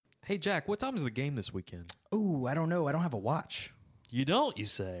Hey, Jack, what time is the game this weekend? Ooh, I don't know. I don't have a watch. You don't, you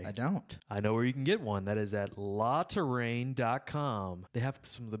say? I don't. I know where you can get one. That is at LaTerrain.com. They have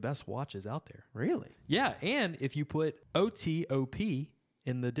some of the best watches out there. Really? Yeah, and if you put OTOP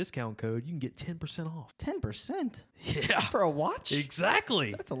in the discount code, you can get 10% off. 10%? Yeah. For a watch?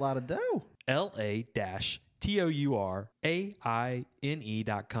 Exactly. That's a lot of dough.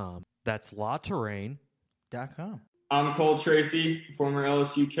 LA-TOURAINE.com. That's LaTerrain.com. I'm Cole Tracy, former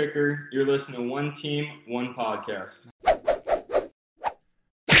LSU kicker. You're listening to One Team, One Podcast.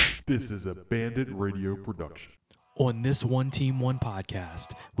 This is a Bandit Radio production. On this One Team, One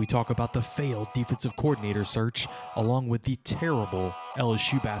Podcast, we talk about the failed defensive coordinator search along with the terrible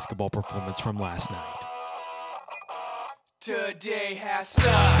LSU basketball performance from last night. Today has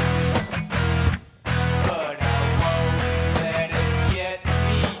sucked, but I won't let it get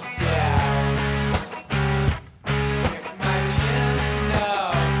me down. Pick my chin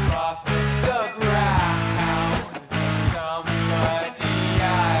up off of the ground. Somebody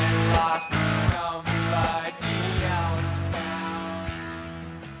I lost, somebody else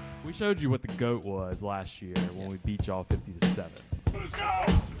found. We showed you what the GOAT was last year when we beat y'all 50-7. Let's go!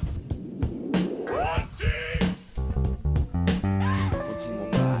 One team!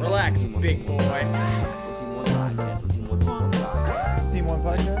 Relax, big boy. Team One Podcast?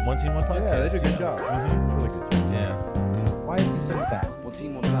 One Team, One Podcast? Yeah, they did a good job. Really good job. Yeah. Why is he so fat? One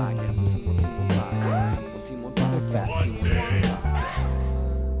Team One Podcast. One Team One Podcast. One Team One Podcast. Fat. One Team One Podcast.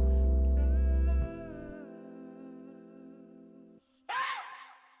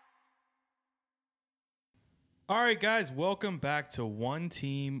 All right, guys, welcome back to One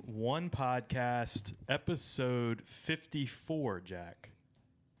Team, One Podcast, episode 54, Jack.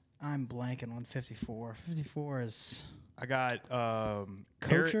 I'm blanking on 54. 54 is... I got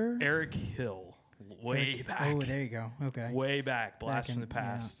Coacher? Eric Hill, way back. Oh, there you go. Okay. Way back, blast Back from the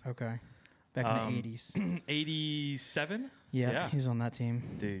past. Yeah, okay. Back in the 80s. 87? Yeah, he was on that team.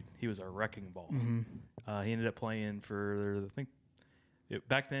 Dude, he was a wrecking ball. Mm-hmm. He ended up playing for, I think,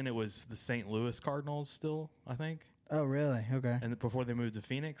 back then it was the St. Louis Cardinals still, I think. Oh, really? Okay. And before they moved to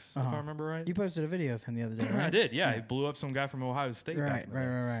Phoenix, if I remember right. You posted a video of him the other day, right? I did, yeah. He blew up some guy from Ohio State. Right.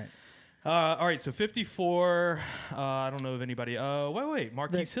 All right, so 54. I don't know if anybody. Wait.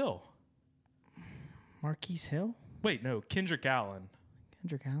 Marquise Hill. Marquise Hill? Wait, no, Kendrick Allen.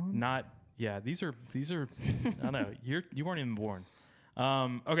 Kendrick Allen? Not. Yeah, these are. I don't know. You weren't even born.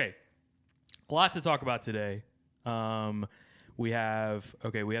 Okay, a lot to talk about today. We have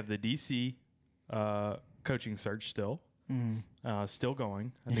the DC coaching search still. Still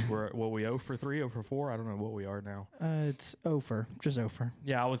going. I think we're we 0 for 3, 0 for 4. I don't know what we are now. It's over. Just over.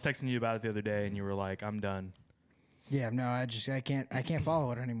 Yeah, I was texting you about it the other day, and you were like, "I'm done." Yeah, no, I can't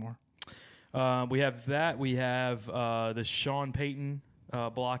follow it anymore. We have that. We have the Sean Payton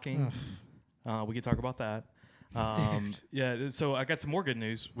blocking. We could talk about that. Yeah, so I got some more good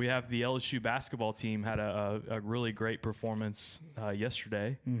news. We have the LSU basketball team had a really great performance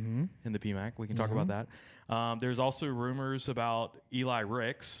yesterday in the PMAC. We can talk about that. There's also rumors about Eli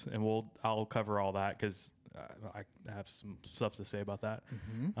Ricks, and I'll cover all that because I have some stuff to say about that.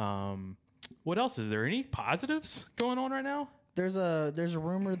 What else? Is there any positives going on right now? There's a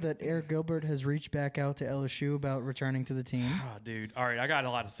rumor that Eric Gilbert has reached back out to LSU about returning to the team. Oh, dude. All right, I got a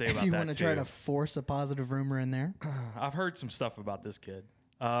lot to say about that, If you want to try too. to force a positive rumor in there. I've heard some stuff about this kid.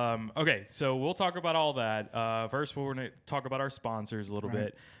 Okay, so we'll talk about all that. First, we're going to talk about our sponsors a little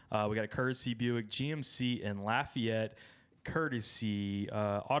bit. We got Courtesy Buick GMC in Lafayette, Courtesy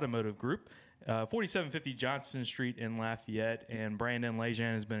Automotive Group, 4750 Johnson Street in Lafayette, and Brandon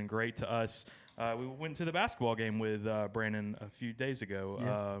Lejean has been great to us. We went to the basketball game with Brandon a few days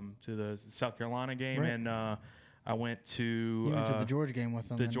ago, to the South Carolina game, and I went to... You went to the Georgia game with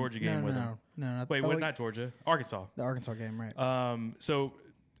them. The Georgia game with them. No, Wait, not Georgia. Arkansas. The Arkansas game, right.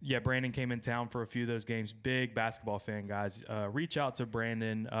 Yeah, Brandon came in town for a few of those games. Big basketball fan, guys. Reach out to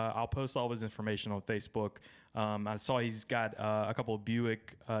Brandon. I'll post all of his information on Facebook. I saw he's got a couple of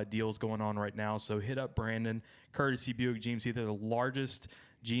Buick deals going on right now, so hit up Brandon. Courtesy Buick GMC. They're the largest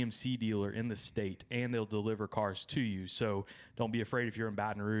GMC dealer in the state, and they'll deliver cars to you. So don't be afraid if you're in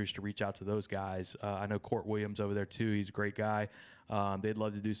Baton Rouge to reach out to those guys. I know Court Williams over there, too. He's a great guy. They'd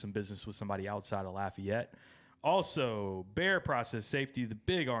love to do some business with somebody outside of Lafayette. Also, Bear Process Safety, the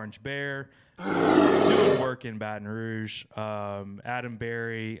Big Orange Bear, doing work in Baton Rouge. Adam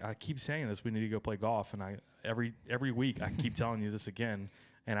Berry, I keep saying this, we need to go play golf, and every week I keep telling you this again,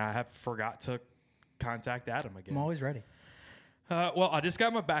 and I have forgot to contact Adam again. I'm always ready. Well, I just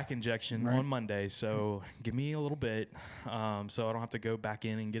got my back injection on Monday, so give me a little bit, so I don't have to go back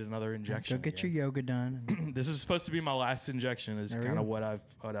in and get another injection. Go get your yoga done. This is supposed to be my last injection. Is There we kind of go.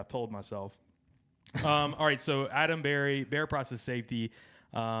 what I've told myself. All right, so Adam Berry, Bear Process Safety,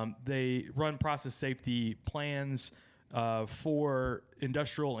 they run process safety plans for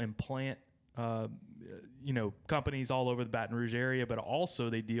industrial and plant companies all over the Baton Rouge area, but also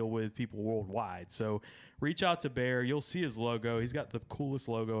they deal with people worldwide. So reach out to Bear. You'll see his logo. He's got the coolest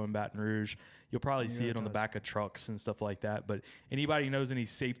logo in Baton Rouge. You'll probably see it on the back of trucks and stuff like that. But anybody who knows any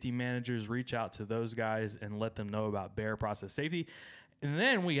safety managers, reach out to those guys and let them know about Bear Process Safety. And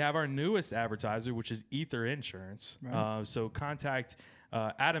then we have our newest advertiser, which is Ether Insurance. So contact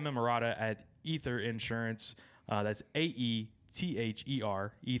Adam Emirata at Ether Insurance. That's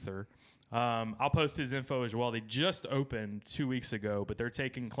AETHER, Ether. I'll post his info as well. They just opened 2 weeks ago, but they're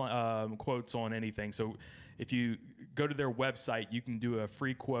taking quotes on anything. So if you go to their website, you can do a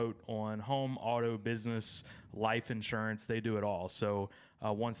free quote on home, auto, business, life insurance. They do it all. So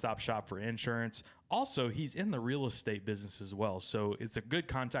one-stop shop for insurance. Also, he's in the real estate business as well. So it's a good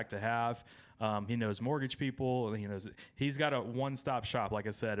contact to have. He knows mortgage people. He's got a one-stop shop, like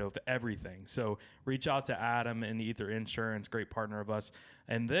I said, of everything. So reach out to Adam and Ether Insurance, great partner of us.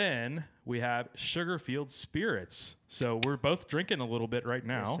 And then we have Sugarfield Spirits. So we're both drinking a little bit right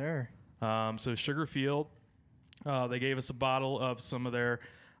now. Yes, sir. So Sugarfield, they gave us a bottle of some of their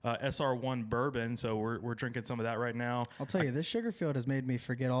SR1 bourbon. So we're drinking some of that right now. I'll tell you, this Sugarfield has made me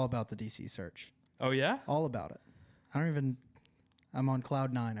forget all about the DC search. Oh, yeah? All about it. I'm on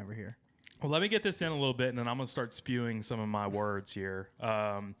cloud 9 over here. Well, let me get this in a little bit, and then I'm going to start spewing some of my words here.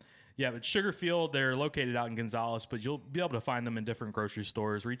 But Sugarfield, they're located out in Gonzales, but you'll be able to find them in different grocery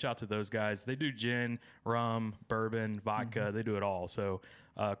stores. Reach out to those guys. They do gin, rum, bourbon, vodka. They do it all. So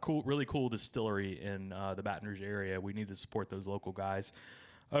really cool distillery in the Baton Rouge area. We need to support those local guys.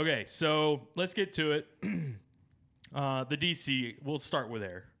 Okay, so let's get to it. The DC, we'll start with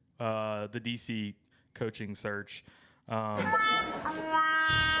there. The DC coaching search.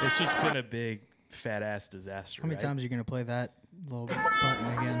 It's just been a big fat ass disaster. How many times are you going to play that little button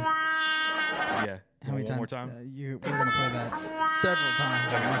again? Yeah. How many One more time? we're going to play that several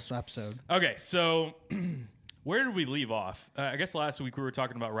times on this episode. Okay, so where did we leave off? I guess last week we were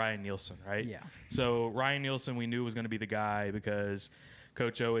talking about Ryan Nielsen, right? Yeah. So Ryan Nielsen, we knew was going to be the guy because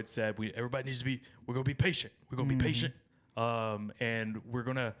Coach O had said everybody needs to be. We're going to be patient. We're going to be patient, and we're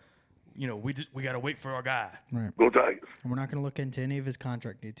going to. We got to wait for our guy. Right. Go Tigers. And we're not going to look into any of his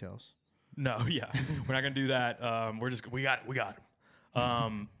contract details. No, yeah, we're not going to do that. We got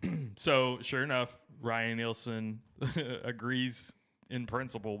him. So sure enough, Ryan Nielsen agrees in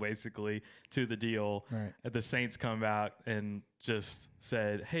principle, basically, to the deal. Right. The Saints come out and just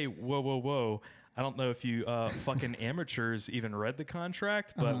said, "Hey, whoa! I don't know if you fucking amateurs even read the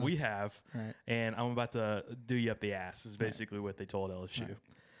contract, but we have, Right. and I'm about to do you up the ass." Is basically what they told LSU.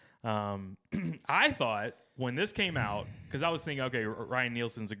 Right. I thought when this came out, because I was thinking, okay, Ryan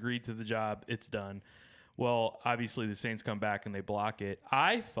Nielsen's agreed to the job, it's done. Well, obviously the Saints come back and they block it.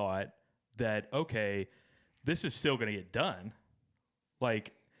 I thought that, okay, this is still going to get done.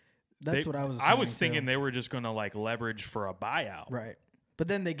 Like, That's what I was I was assuming, thinking too. they were just going to like leverage for a buyout. Right. But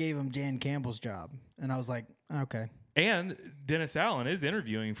then they gave him Jan Campbell's job. And I was like, okay. And Dennis Allen is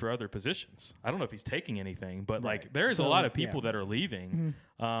interviewing for other positions. I don't know if he's taking anything, but like there's a So, lot of people yeah. that are leaving.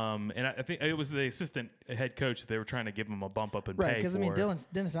 And I think it was the assistant head coach that they were trying to give him a bump up in Right. pay. Because, I mean, for.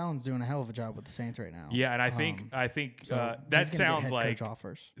 Dennis Allen's doing a hell of a job with the Saints right now. Yeah, and I think So that he's gonna get sounds head like coach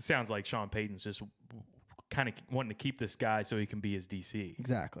offers. sounds like Sean Payton's just kind of wanting to keep this guy so he can be his DC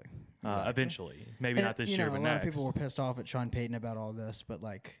Exactly. eventually. Maybe And, not this you year, know, but a lot next. of people were pissed off at Sean Payton about all this, but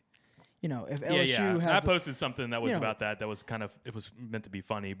like, if yeah, LSU yeah. I has posted something that was you know- about that. That was kind of it was meant to be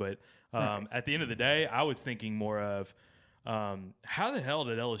funny, but at the end of the day, I was thinking more of how the hell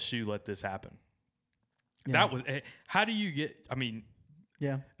did LSU let this happen? Yeah. That was how do you get? I mean,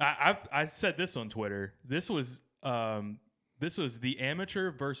 yeah, I said this on Twitter. This was the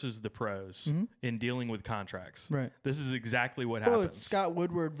amateur versus the pros in dealing with contracts. Right. This is exactly what well, happens. it's Scott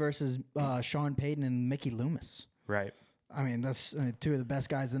Woodward versus Sean Payton and Mickey Loomis. Right. I mean, that's two of the best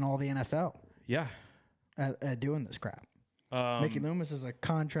guys in all the NFL Yeah. at doing this crap. Mickey Loomis is a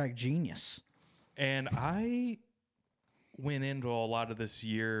contract genius. And I went into a lot of this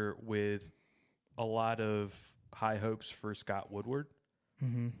year with a lot of high hopes for Scott Woodward.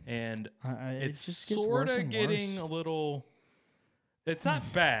 And It it's just gets sort worse of and getting worse. a little. It's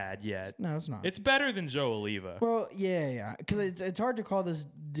not bad yet. No, it's not. It's better than Joe Oliva. Well, yeah. Because it's hard to call this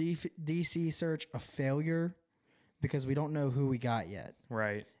DC search a failure because we don't know who we got yet.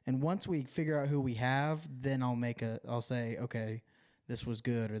 Right. And once we figure out who we have, then I'll say, okay, this was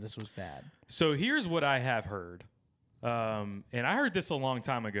good or this was bad. So here's what I have heard. And I heard this a long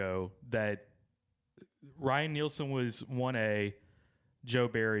time ago, that Ryan Nielsen was 1A, Joe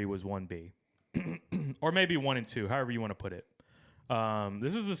Barry was 1B. Or maybe 1 and 2, however you want to put it.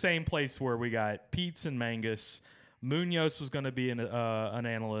 This is the same place where we got Peets and Mangus. Munoz was going to be an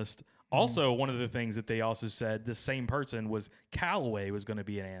analyst. Also, one of the things that they also said, the same person, was Callaway was going to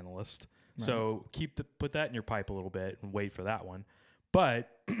be an analyst. Right. So put that in your pipe a little bit and wait for that one. But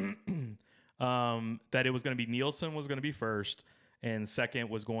that it was going to be Nielsen was going to be first, and second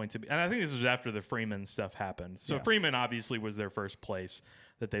was going to be, and I think this was after the Freeman stuff happened. So Freeman obviously was their first place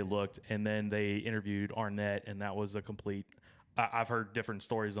that they looked, and then they interviewed Arnett, and that was a complete. I've heard different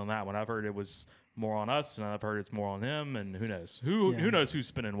stories on that one. I've heard it was more on us, and I've heard it's more on him, and who knows? Who knows who's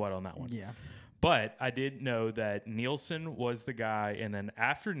spinning what on that one? Yeah. But I did know that Nielsen was the guy, and then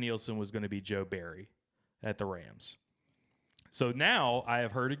after Nielsen was going to be Joe Barry at the Rams. So now I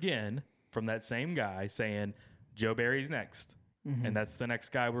have heard again from that same guy saying Joe Barry's next, and that's the next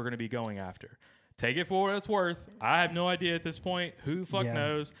guy we're going to be going after. Take it for what it's worth. I have no idea at this point. Who the fuck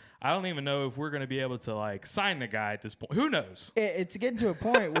knows? I don't even know if we're going to be able to like sign the guy at this point. Who knows? It's getting to a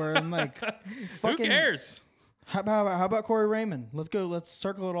point where I'm like, who cares? How about Corey Raymond? Let's go. Let's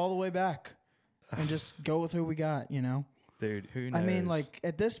circle it all the way back and just go with who we got, you know? Dude, who knows? I mean, like,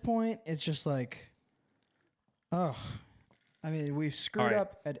 at this point, it's just like, I mean, we've screwed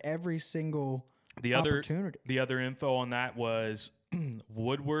up at every single opportunity. The other info on that was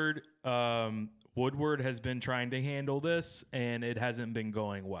Woodward. Woodward has been trying to handle this, and it hasn't been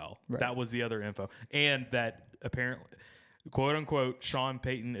going well. Right. That was the other info. And that apparently, quote unquote, Sean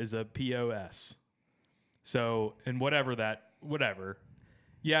Payton is a POS. So, and whatever.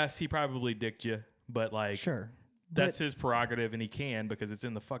 Yes, he probably dicked you, but like, sure. That's his prerogative, and he can because it's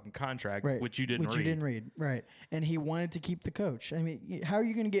in the fucking contract, right, which you didn't read. Right. And he wanted to keep the coach. I mean, how are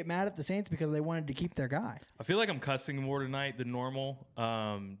you going to get mad at the Saints because they wanted to keep their guy? I feel like I'm cussing more tonight than normal,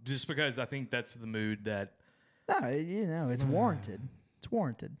 just because I think that's the mood that. No, you know, it's warranted. It's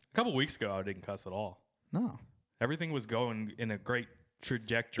warranted. A couple weeks ago, I didn't cuss at all. No. Everything was going in a great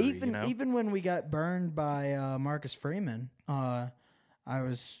trajectory. Even when we got burned by Marcus Freeman, I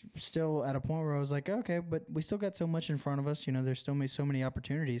was still at a point where I was like, okay, but we still got so much in front of us. You know, there's still so many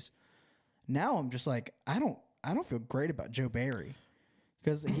opportunities. Now I'm just like, I don't feel great about Joe Barry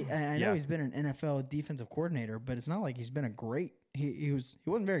because I know he's been an NFL defensive coordinator, but it's not like he's been a great. He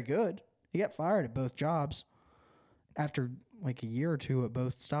wasn't very good. He got fired at both jobs after like a year or two at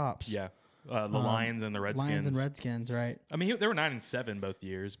both stops. Yeah. The Lions and the Redskins. Right. I mean, they were 9-7 both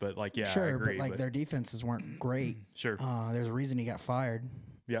years, but like, yeah, sure, I agree. But like their defenses weren't great. Sure. There's a reason he got fired.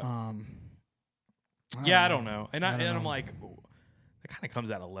 Yeah. I don't know. And I'm like, it kind of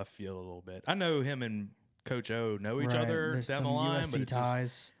comes out of left field a little bit. I know him and Coach O know each other There's down some the line, USC but it's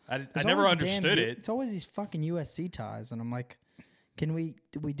ties. just, I never understood it. It's always these fucking USC ties, and I'm like, do we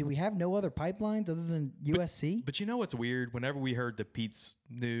have no other pipelines other than USC? But you know what's weird? Whenever we heard the Pete's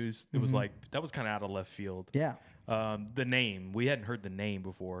news, it was like that was kind of out of left field. Yeah. The name, we hadn't heard the name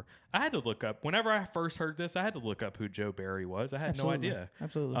before. I had to look up. Whenever I first heard this, I had to look up who Joe Barry was. I had no idea.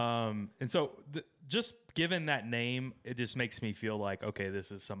 Absolutely. And so just given that name, it just makes me feel like, okay,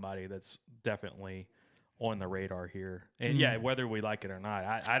 this is somebody that's definitely on the radar here. And yeah, whether we like it or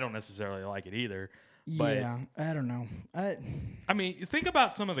not, I don't necessarily like it either. But yeah, I don't know. I mean, think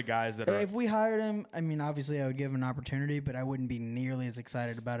about some of the guys that are. If we hired him, I mean, obviously I would give him an opportunity, but I wouldn't be nearly as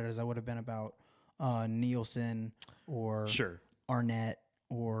excited about it as I would have been about Nielsen or Arnett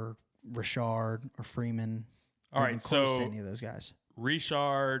or Richard or Freeman. All right, so close to any of those guys.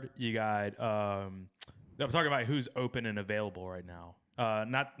 Richard, you got. I'm talking about who's open and available right now.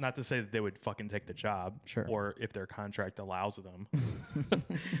 Not to say that they would fucking take the job, or if their contract allows them.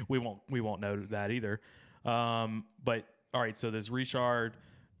 we won't know that either. But all right, so there's Richard,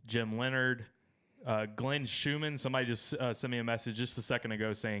 Jim Leonard, Glenn Schumann. Somebody just sent me a message just a second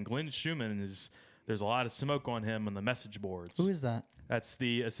ago saying Glenn Schumann there's a lot of smoke on him on the message boards. Who is that? That's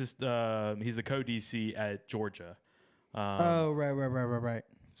the assist. He's the co-DC at Georgia. Right.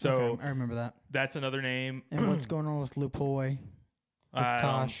 So okay, I remember that. That's another name. And what's going on with Lupoy?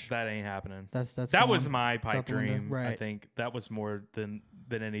 Tosh. That ain't happening. That was my pipe dream. Right. I think that was more than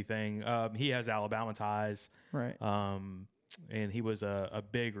anything. He has Alabama ties. Right. And he was a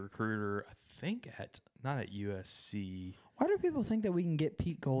big recruiter. I think not at USC. Why do people think that we can get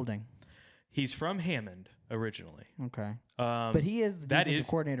Pete Golding? He's from Hammond originally. Okay. But he is the defensive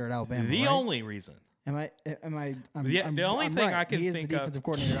coordinator at Alabama. The only reason. Am I? I'm, The I'm, only I'm thing right. I can he is think the of- defensive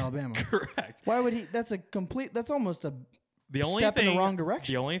coordinator at Alabama. Correct. Why would he? That's a complete. That's almost a The only step thing, in the wrong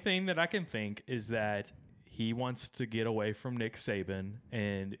direction. The only thing that I can think is that he wants to get away from Nick Saban,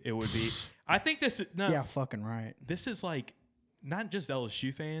 and it would be. I think this. No, Yeah, fucking right. this is like not just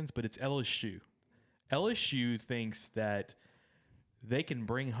LSU fans, but it's LSU. LSU thinks that they can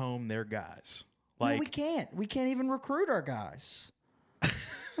bring home their guys. Like No, we can't. We can't even recruit our guys.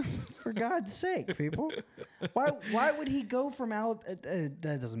 For God's sake, people. Why would he go from Alabama?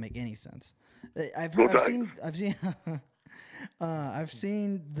 That doesn't make any sense. I've seen I've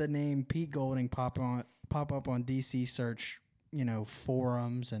seen the name Pete Golding pop up on DC search,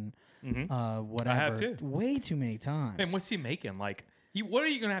 forums and whatever. I have too. Way too many times. and what's he making? Like, what are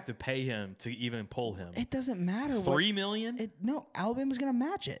you gonna have to pay him to even pull him? It doesn't matter. $3 million? No, Alabama's gonna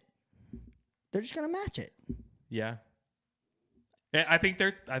match it. They're just gonna match it. Yeah. And I think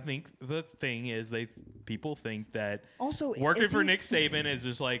the thing is people think that Also, working is for he- Nick Saban is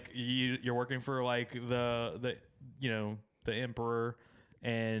just like you're working for like the emperor,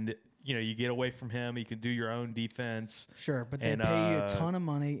 and you get away from him. You can do your own defense. Sure, but they and, pay you a ton of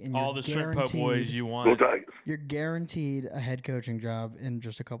money, and all you're the shrimp po' boys guaranteed. you want. You're guaranteed a head coaching job in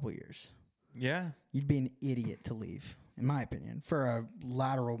just a couple of years. Yeah. You'd be an idiot to leave, in my opinion, for a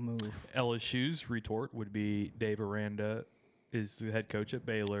lateral move. LSU's retort would be Dave Aranda is the head coach at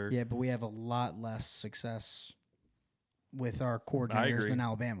Baylor. Yeah, but we have a lot less success with our I coordinators agree. than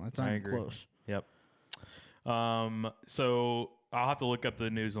Alabama. It's not I even agree. close. Yep. So I'll have to look up the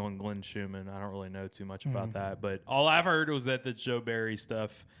news on Glenn Schumann. I don't really know too much about that, but all I've heard was that the Joe Barry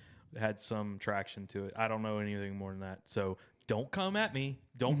stuff had some traction to it. I don't know anything more than that. So don't come at me.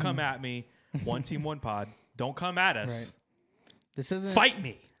 Don't come at me. One team, one pod. Don't come at us. Right. This isn't Fight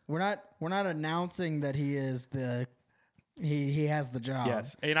me. We're not announcing that he is he has the job.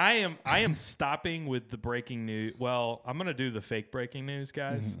 Yes, and I am stopping with the breaking news. Well, I'm gonna do the fake breaking news,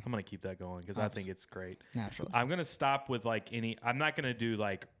 guys. I'm gonna keep that going because I think it's great. Naturally. I'm gonna stop with I'm not gonna do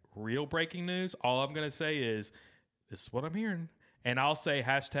like real breaking news. All I'm gonna say is this is what I'm hearing, and I'll say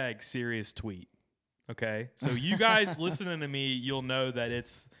hashtag serious tweet. Okay, so you guys listening to me, you'll know that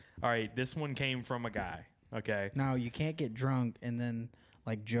it's all right. This one came from a guy. Okay, Now you can't get drunk and then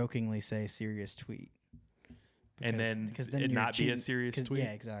jokingly say serious tweet. and then Because then it you're not be a cheating- serious 'cause- tweet.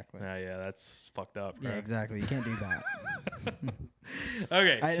 Yeah, exactly. Yeah, that's fucked up. Yeah, Right? exactly. You can't do that.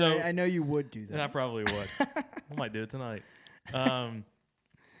 Okay, so I know you would do that. I probably would. I might do it tonight. I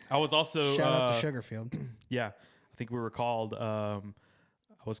was also Shout out to Sugarfield. yeah. I think we were called. I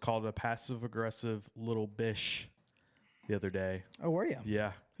was called a passive aggressive little bish the other day. Oh, were you?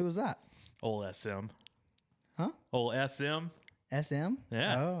 Yeah, Who was that? old SM. Huh? Old SM. SM?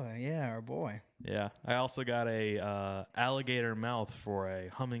 Yeah. Oh, yeah, our boy. Yeah. I also got a alligator mouth for a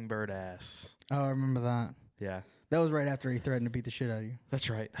hummingbird ass. Oh, I remember that. Yeah, That was right after he threatened to beat the shit out of you. that's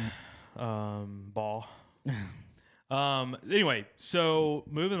right. Ball. Anyway, so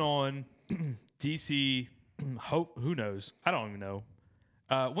moving on, DC. Who knows? I don't even know.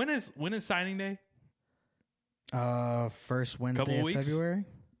 When is signing day? First Wednesday Couple of weeks? February.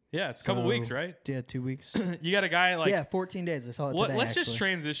 Yeah, it's a couple So, weeks, right? Yeah, 2 weeks. You got a guy like. yeah, 14 days. I saw it today, Let's just actually.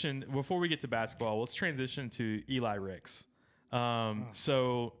 transition before we get to basketball. Let's transition to Eli Ricks.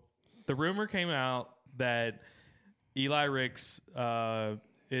 So the rumor came out that Eli Ricks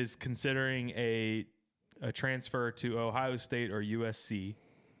is considering a transfer to Ohio State or USC.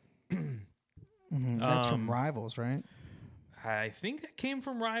 That's from Rivals, right? I think that came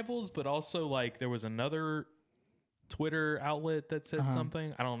from Rivals, but also there was another Twitter outlet that said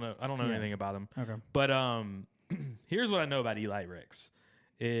something. I don't know. I don't know anything about him. Okay. But here's what I know about Eli Ricks: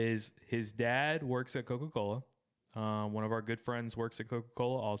 is his dad works at Coca-Cola. One of our good friends works at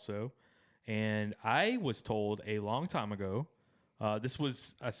Coca-Cola also, and I was told a long time ago. I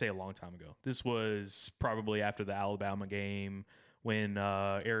say a long time ago. This was probably after the Alabama game when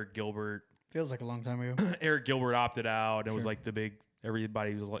Eric Gilbert Feels like a long time ago. Eric Gilbert opted out. And it was the big.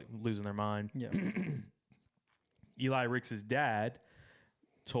 Everybody was losing their mind. Yeah. Eli Ricks' dad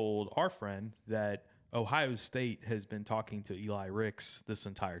told our friend that Ohio State has been talking to Eli Ricks this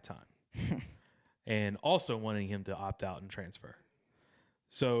entire time and also wanting him to opt out and transfer.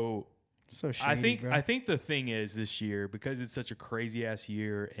 So So shady, I think the thing is this year, because it's such a crazy ass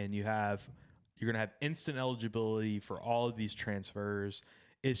year and you're going to have instant eligibility for all of these transfers.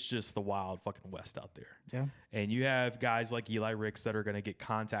 It's just the wild fucking West out there. Yeah. And you have guys like Eli Ricks that are going to get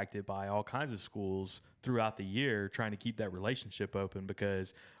contacted by all kinds of schools throughout the year trying to keep that relationship open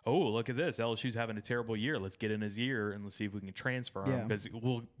because, oh, look at this. LSU's having a terrible year. Let's get in his ear and let's see if we can transfer him Yeah. because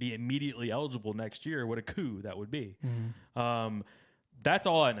we'll be immediately eligible next year. What a coup that would be. That's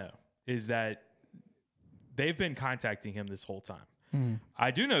all I know is that they've been contacting him this whole time.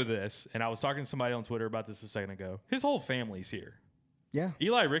 I do know this, and I was talking to somebody on Twitter about this a second ago. His whole family's here. Yeah.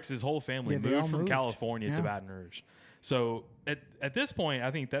 Eli Ricks' whole family Yeah, they all moved from moved. California to Yeah. Baton Rouge. So at this point,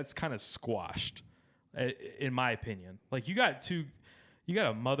 I think that's kind of squashed, in my opinion. Like you got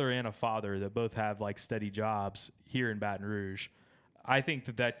a mother and a father that both have like steady jobs here in Baton Rouge. I think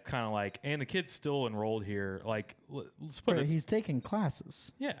that's kind of like, and the kid's still enrolled here. Like, let's put it. He's taking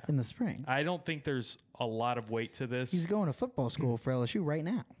classes. Yeah. In the spring. I don't think there's a lot of weight to this. He's going to football school for LSU right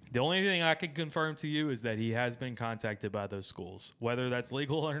now. The only thing I can confirm to you is that he has been contacted by those schools. Whether that's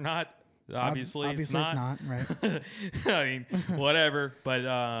legal or not, obviously it's not. Right. I mean, whatever. But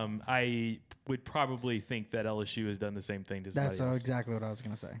I would probably think that LSU has done the same thing to somebody That's else. exactly what I was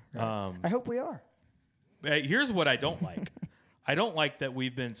going to say. Right. I hope we are. Here's what I don't like. I don't like that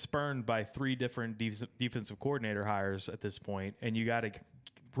we've been spurned by 3 different defensive coordinator hires at this point, and you got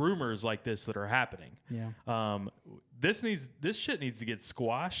rumors like this that are happening. Yeah. This shit needs to get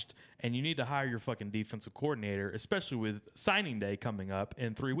squashed, and you need to hire your fucking defensive coordinator, especially with signing day coming up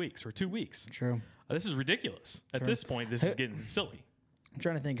in 3 weeks or 2 weeks. True. This is ridiculous. At this point, this is getting silly. I'm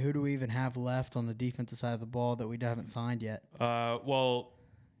trying to think, who do we even have left on the defensive side of the ball that we haven't signed yet? Well,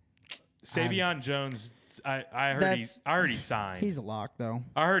 Savion Jones, I already signed. He's a lock, though.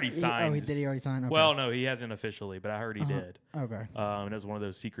 I heard he signed. Did he already sign? Okay. Well, no, he hasn't officially, but I heard he did. Okay. And it was one of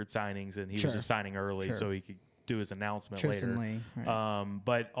those secret signings, and he Sure. was just signing early Sure. so he could do his announcement Tristan later. Lee, right.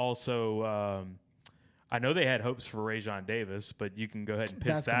 But also, I know they had hopes for Rajon Davis, but you can go ahead and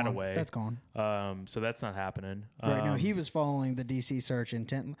piss That's that gone. away. That's gone. So that's not happening. Right. No, he was following the DC search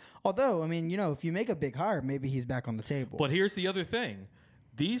intently. Although, I mean, if you make a big hire, maybe he's back on the table. But here's the other thing: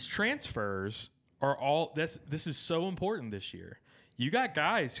 these transfers are all. This is so important this year. You got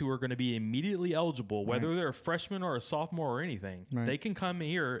guys who are going to be immediately eligible, whether they're a freshman or a sophomore or anything. Right. They can come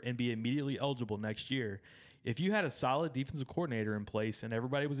here and be immediately eligible next year. If you had a solid defensive coordinator in place and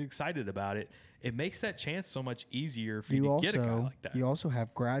everybody was excited about it, it makes that chance so much easier for you to get a guy like that. You also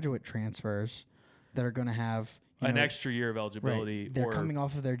have graduate transfers that are going to have An extra year of eligibility. Right. They're or, coming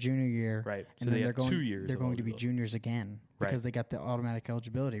off of their junior year, Right. So And they then have they're going 2 years They're of going to be eligibility. juniors again Right. because they got the automatic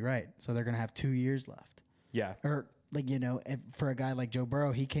eligibility, right? So they're going to have 2 years left. Yeah. Or for a guy like Joe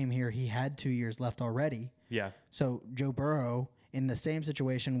Burrow, he came here, he had 2 years left already. Yeah. So Joe Burrow, in the same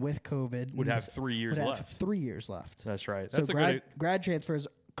situation with COVID, Would have 3 years would have left. 3 years left. That's right. So That's a good. grad transfers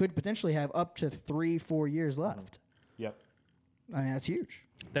could potentially have up to 3-4 years left. Yep. I mean, that's huge.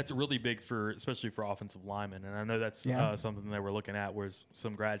 That's really big especially for offensive linemen, and I know that's Yeah. something that we're looking at. Was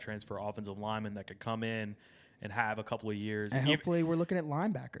some grad transfer offensive linemen that could come in and have a couple of years. And hopefully, we're looking at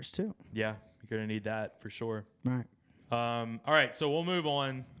linebackers too. Yeah, you're gonna need that for sure. Right. All right, so we'll move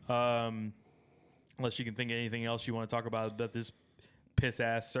on. Unless you can think of anything else you want to talk about this piss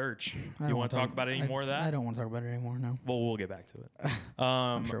ass search. You want to talk about any more of that? I don't want to talk about it anymore. No. Well, we'll get back to it.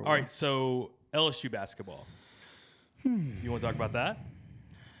 sure we all right, so LSU basketball. You want to talk about that?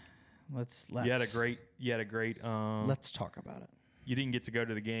 Let's. You had a great. Let's talk about it. You didn't get to go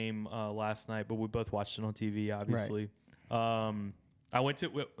to the game last night, but we both watched it on TV, obviously. I went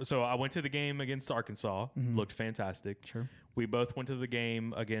to the game against Arkansas. Looked fantastic. Sure. We both went to the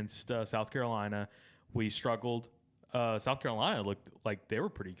game against South Carolina. We struggled. South Carolina looked like they were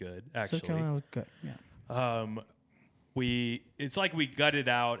pretty good, actually. South Carolina looked good. Yeah. It's like we gutted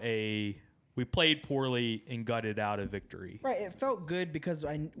out we played poorly and gutted out a victory. Right. It felt good because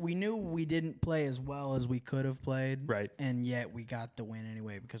we knew we didn't play as well as we could have played. Right. And yet we got the win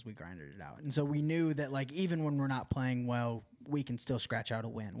anyway because we grinded it out. And so we knew that even when we're not playing well, we can still scratch out a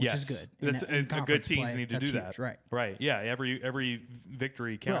win, which is good. That's In a good conference teams play, need to that's do huge, that. Right. Right. Yeah. Every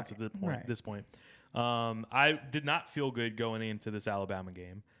victory counts Right, at this point. I did not feel good going into this Alabama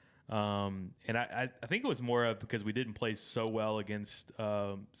game. And I think it was more of because we didn't play so well against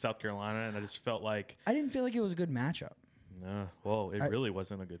South Carolina, and I just felt like I didn't feel like it was a good matchup. it really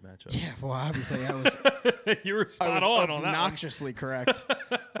wasn't a good matchup. Yeah, well, obviously I was You were spot on that one. obnoxiously correct.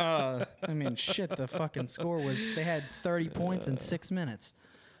 I mean, shit, the fucking score was they had 30 points in 6 minutes.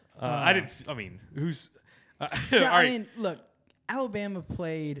 I didn't. I mean, who's? Yeah, all I right. mean, look, Alabama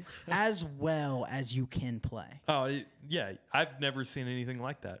played as well as you can play. Yeah. I've never seen anything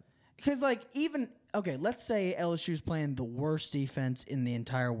like that. Because, let's say LSU's playing the worst defense in the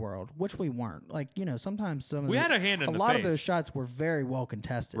entire world, which we weren't. Sometimes We had a hand in the lot of those face. shots were very well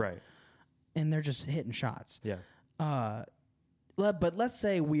contested. Right. And they're just hitting shots. Yeah. But let's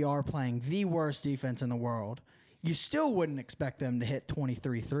say we are playing the worst defense in the world. You still wouldn't expect them to hit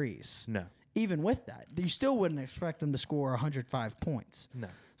 23 threes. No. Even with that, you still wouldn't expect them to score 105 points. No.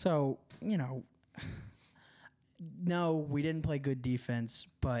 So, no, we didn't play good defense,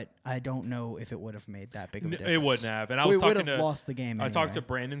 but I don't know if it would have made that big of a difference. It wouldn't have. And I we was would talking have to lost the game. I talked to anyway.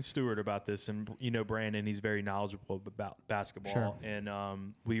 Brandon Stewart about this, and Brandon, he's very knowledgeable about basketball. Sure.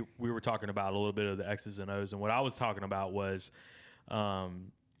 And we were talking about a little bit of the X's and O's, and what I was talking about was,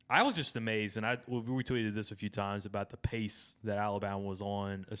 I was just amazed, and we tweeted this a few times about the pace that Alabama was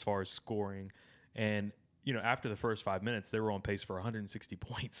on as far as scoring, and after the first 5 minutes, they were on pace for 160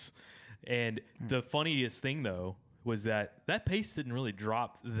 points. And the funniest thing though was that pace didn't really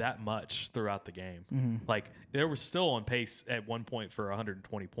drop that much throughout the game. Like they were still on pace at one point for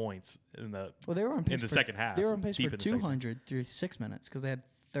 120 points in the They were on pace in the for, second half. They were on pace deep for in the second half. 200 through 6 minutes because they had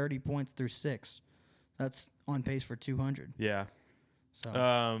 30 points through 6. That's on pace for 200. Yeah. So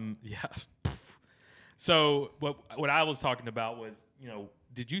Yeah. So what I was talking about was,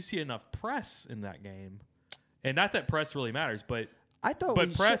 did you see enough press in that game? And not that press really matters, but I thought. But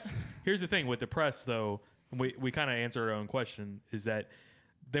we press, here's the thing with the press, though, we kind of answered our own question, is that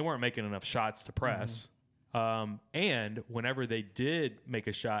they weren't making enough shots to press. And whenever they did make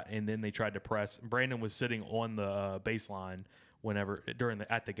a shot and then they tried to press, Brandon was sitting on the baseline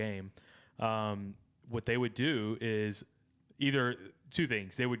at the game. What they would do is either two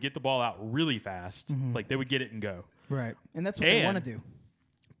things. They would get the ball out really fast, like they would get it and go. Right, and that's what they want to do.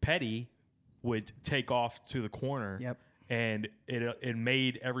 Petty would take off to the corner. Yep. And it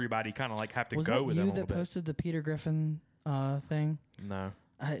made everybody kind of like have to Was go that with you them a that little bit. posted the Peter Griffin thing? No,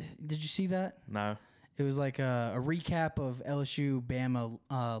 Did you see that? no. It was like a recap of LSU Bama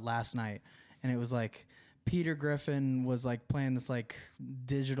last night, and it was like Peter Griffin was like playing this like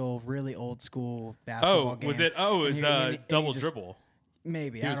digital, really old school basketball game. Was it? Oh, it And was he double just- dribble.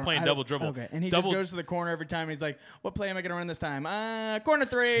 Maybe He was playing double dribble. Okay, and he Double- just goes to the corner every time. And he's like, "What play am I going to run this time? Corner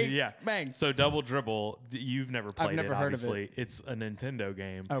 3." Yeah, bang. So double dribble. You've never played never it. heard of it. Obviously, it's a Nintendo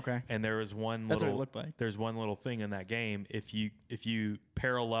game. Okay. And there was one That's what little. it looked like. There's one little thing in that game. If you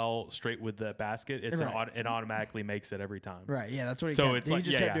parallel straight with the basket, Right. it automatically makes it every time. Right. Yeah, that's what he So kept. it's He like-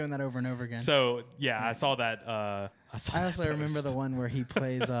 just yeah, kept yeah. doing that over and over again. So yeah, I saw that. I also remember the one where he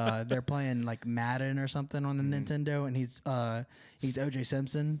plays. They're playing like Madden or something on the Nintendo, and he's O.J.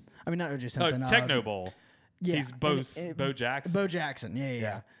 Simpson. I mean, not O.J. Oh, Simpson. Techno Bowl. Yeah, He's Bo Jackson. Bo Jackson.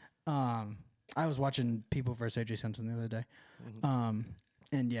 Yeah. I was watching People vs. O.J. Simpson the other day.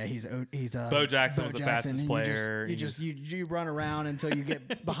 And yeah, he's Bo Jackson was the fastest and player. You run around until you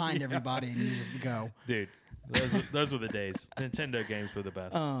get behind everybody and you just go. Dude, those were the days. Nintendo games were the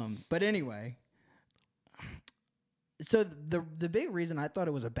best. But anyway, so the big reason I thought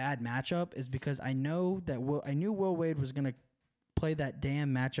it was a bad matchup is because I knew Will Wade was going to play that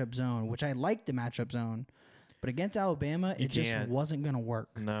damn matchup zone, which I liked the matchup zone, but against Alabama, it just can't. wasn't going to work.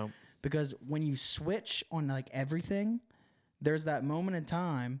 No. Because when you switch on like everything, there's that moment in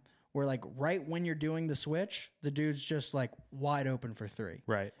time where like right when you're doing the switch, the dude's just like wide open for 3.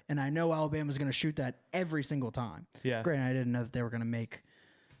 Right. And I know Alabama's going to shoot that every single time. Yeah. Granted, I didn't know that they were going to make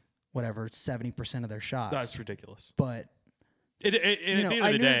whatever 70% of their shots. That's ridiculous. But At the end of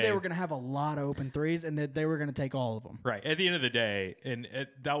I the knew that day, they were going to have a lot of open threes and that they were going to take all of them. right. At the end of the day, and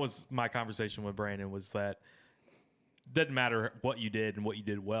that was my conversation with Brandon, was that doesn't matter what you did and what you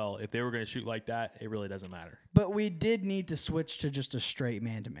did well. If they were going to shoot like that, it really doesn't matter. But we did need to switch to just a straight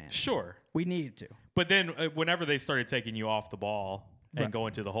man-to-man. Sure. We needed to. But then whenever they started taking you off the ball and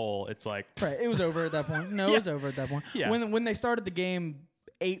going to the hole, it's like, Right. It was over at that point. No, it was over at that point. Yeah. When they started the game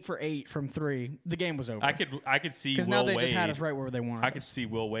 8 for 8 from 3, the game was over. I could see Because Will now they Wade. just had us right where they wanted I us. could see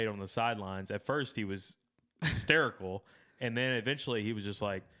Will Wade on the sidelines. At first, he was hysterical, and then eventually he was just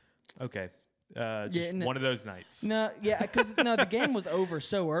like, okay, just no- one of those nights. No, yeah, because the game was over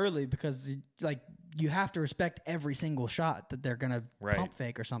so early because like you have to respect every single shot that they're gonna Right. pump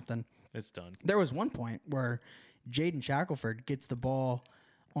fake or something. It's done. There was one point where Jaden Shackelford gets the ball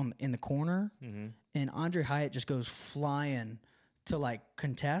in the corner, and Andre Hyatt just goes flying to like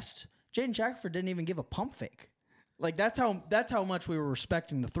contest. Jaden Shackelford didn't even give a pump fake. Like that's how much we were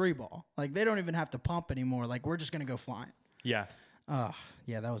respecting the 3 ball. Like they don't even have to pump anymore. Like we're just gonna go flying. Yeah,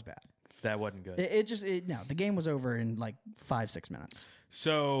 Yeah, that was bad. that wasn't good. The game was over in like 5-6 minutes.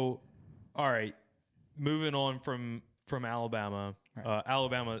 So, all right, moving on from Alabama.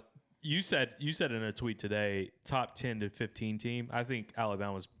 Alabama, you said in a tweet today, top 10 to 15 team. I think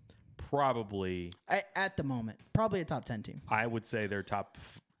Alabama's probably. At the moment, probably a top 10 team. I would say they're top.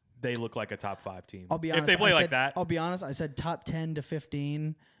 They look like a top 5 team. I'll be honest. If they play I like said- that. I'll be honest. I said top 10 to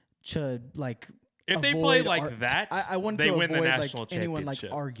 15 to like. If they play avoid like that, I wanted they to win the avoid national like anyone like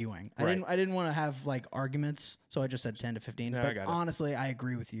championship. arguing. Right. I didn't want to have like arguments, so I just said 10 to 15. No, I but got it. honestly, I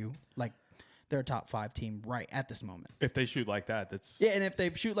agree with you. Like they're a top 5 team right at this moment. If they shoot like that, that's. Yeah, and if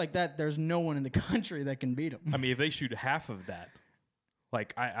they shoot like that, there's no one in the country that can beat them. I mean, if they shoot half of that,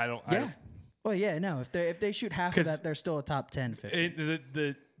 like I don't. Yeah. Well, yeah, no. If they shoot half of 'Cause that, they're still a top 10,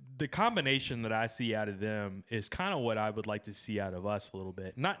 15. The combination that I see out of them is kind of what I would like to see out of us a little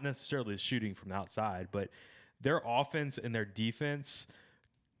bit. Not necessarily shooting from the outside, but their offense and their defense,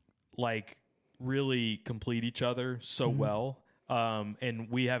 like, really complete each other so well. And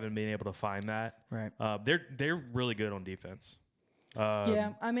we haven't been able to find that. Right. They're really good on defense.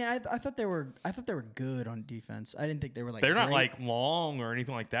 Yeah, I mean, I thought they were good on defense. I didn't think they were like They're not great. like long or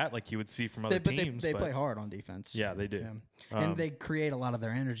anything like that, like you would see from other teams. They but play hard on defense. Yeah, they do. Yeah. And they create a lot of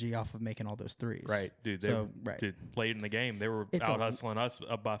their energy off of making all those threes. Right, dude. Dude, late in the game, they were It's out hustling us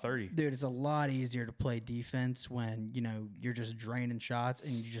up by 30. Dude, it's a lot easier to play defense when, you're just draining shots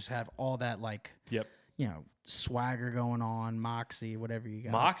and you just have all that, like, Yep. swagger going on, moxie, whatever you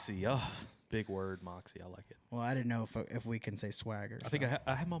got. Moxie, big word, Moxie. I like it. Well, I didn't know if we can say swagger. I think I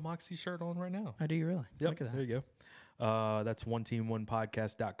have my Moxie shirt on right now. I do, you really? Yep, Look at that. there you go. That's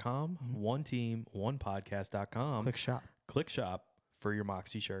oneteamonepodcast.com. Oneteamonepodcast.com. Click shop. Click shop for your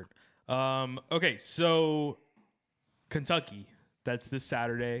Moxie shirt. Okay, so Kentucky. That's this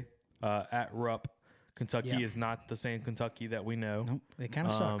Saturday at Rupp. Kentucky Yep. is not the same Kentucky that we know. Nope, they kind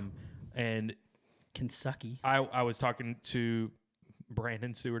of suck. And Kentucky. I was talking to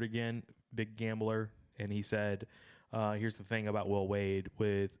Brandon Stewart again, big gambler, and he said, here's the thing about Will Wade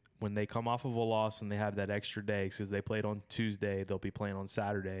with when they come off of a loss and they have that extra day because they played on Tuesday, they'll be playing on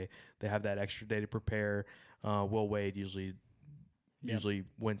Saturday. They have that extra day to prepare. Will Wade usually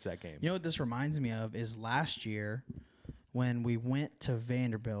wins that game. You know what this reminds me of is last year when we went to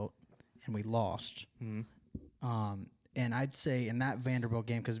Vanderbilt and we lost. And I'd say in that Vanderbilt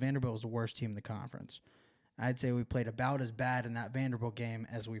game, because Vanderbilt was the worst team in the conference, I'd say we played about as bad in that Vanderbilt game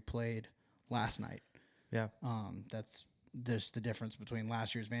as we played last night. Yeah. That's just the difference between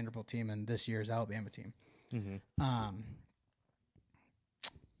last year's Vanderbilt team and this year's Alabama team.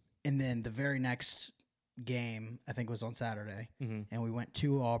 And then the very next game, I think, was on Saturday, and we went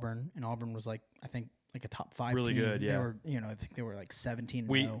to Auburn, and Auburn was like, I think, like a top 5 Really team. good, yeah. They were, I think they were like 17.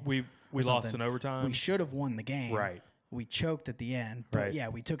 We lost in overtime. We should have won the game. Right. We choked at the end, but Right. yeah,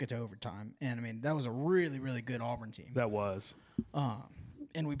 we took it to overtime, and I mean that was a really, really good Auburn team. That was.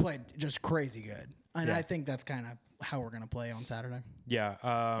 And we played just crazy good, and Yeah. I think that's kind of how we're gonna play on Saturday. Yeah.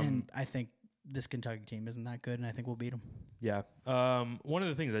 And I think this Kentucky team isn't that good, and I think we'll beat them. Yeah. One of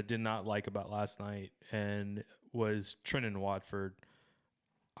the things I did not like about last night and was Trenton Watford.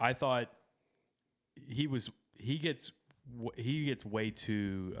 I thought he gets way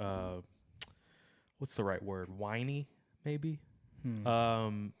too what's the right word? Whiny, maybe.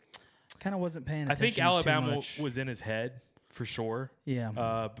 Kind of wasn't paying I attention. think too Alabama much. was in his head for sure.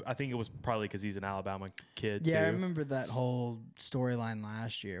 Yeah. I think it was probably because he's an Alabama kid. Yeah, too. I remember that whole storyline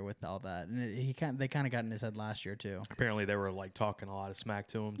last year with all that, and they kind of got in his head last year too. Apparently, they were like talking a lot of smack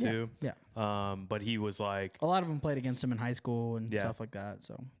to him too. Yeah. But he was like, A lot of them played against him in high school and Yeah. stuff like that.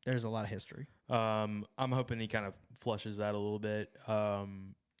 So there's a lot of history. I'm hoping he kind of flushes that a little bit.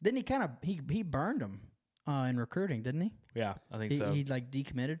 Didn't he kind of he burned him in recruiting, didn't he? Yeah, I think He, so. he like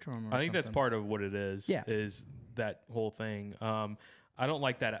decommitted from him. Or I think that's something. part of what it is. Yeah. Is that whole thing. I don't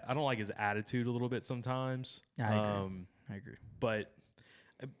like that. I don't like his attitude a little bit sometimes. Yeah, I agree. I agree. But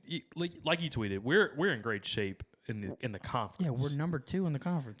like you tweeted, we're in great shape in the conference. Yeah, we're number 2 in the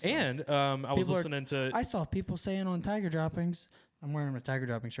conference. so. And I was People are- listening to. I saw people saying on Tiger Droppings. I'm wearing a Tiger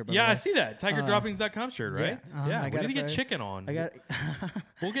Droppings shirt. By the Yeah, way. I see that TigerDroppings.com shirt, right? I we got need to it get for- chicken on. I got.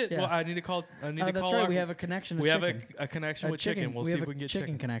 We'll get. Yeah. Well, I need to call. I need Oh, to that's call. right. our- We have a connection. we with have chicken. a connection with chicken. We'll see have if we can get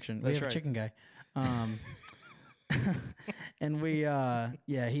chicken connection. We That's have right. a chicken guy. And we,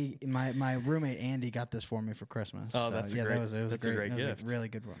 my roommate Andy got this for me for Christmas. Oh, So, that's a yeah, great- that was that's a great that was gift. a really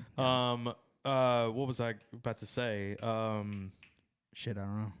good one. What was I about to say? Shit, I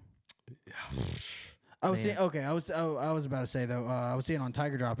don't know. I was Man. seeing. Okay, I was about to say though. I was seeing on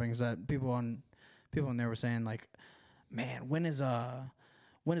Tiger Droppings that people on there were saying like, man, when is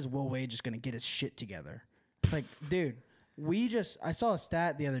Will Wade just gonna get his shit together? Like, dude, I saw a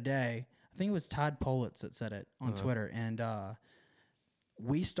stat the other day. I think it was Todd Politz that said it on Twitter, and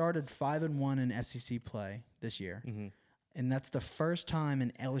we started 5-1 in SEC play this year, and that's the first time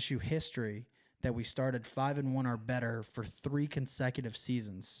in LSU history that we started 5-1 or better for 3 consecutive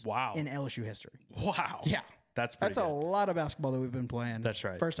seasons. Wow. In LSU history. Wow. Yeah. That's pretty That's a good. lot of basketball that we've been playing. That's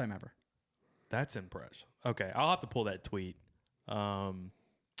right. First time ever. That's impressive. Okay, I'll have to pull that tweet. All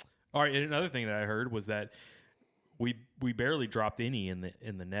right, and another thing that I heard was that we barely dropped any in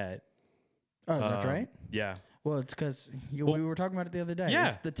the net. Oh, is that right? Yeah. Well, it's because we Well, were talking about it the other day. yeah.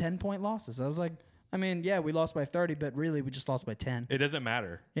 It's the 10-point losses. I was like, I mean, yeah, we lost by 30, but really we just lost by 10. It doesn't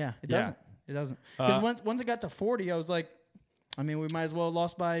matter. Yeah, it Yeah. doesn't. It doesn't. Because once it got to 40, I was like, I mean, we might as well have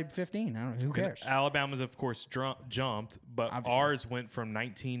lost by 15. I don't know. Who cares? Alabama's, of course, jumped, but Obviously. ours went from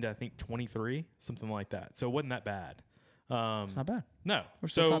 19 to, I think, 23, something like that. So it wasn't that bad. It's not bad. No. We're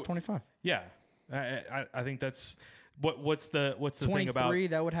still so top 25. yeah, I think that's what's the thing about 23,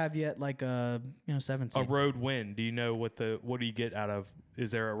 that would have you at like a 7 a seed. road win. Do you know what do you get out of?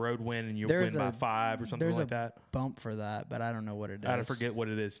 Is there a road win and you There's win by a- 5 or something There's like a that? bump for that, but I don't know what it is. I forget what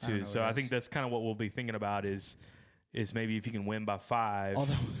it is I don't too. know So what it I think is. that's kind of what we'll be thinking about is maybe if you can win by 5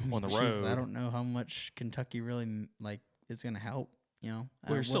 Although, on the jeez, road. I don't know how much Kentucky really is going to help. Well,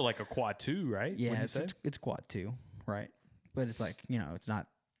 you're still like a quad 2, right? yeah, Wouldn't you say? it's quad 2, right? But it's like it's not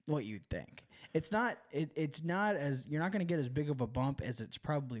what you'd think. It's not. It's not as you're not going to get as big of a bump as it's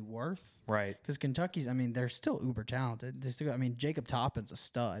probably worth. Right. Because Kentucky's, I mean, they're still uber talented. They still, I mean, Jacob Toppin's a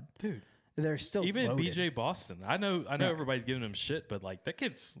stud. Dude. They're still Even loaded. BJ Boston. I know everybody's giving him shit, but like that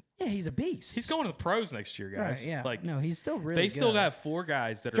kid's Yeah, he's a beast. he's going to the pros next year, guys. Right, yeah. Like no, he's still really. they still good. got 4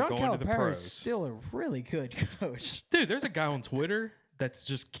 guys that John are going to the Calipari's pros. still a really good coach. Dude, there's a guy on Twitter that's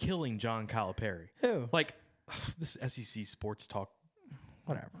just killing John Calipari. Who? Like this SEC sports talk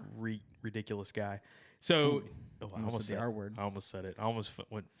Whatever. ridiculous guy. So I Almost almost said the said R word. I almost said it. I almost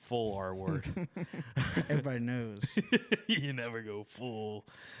went full R word. Everybody knows. You never go full.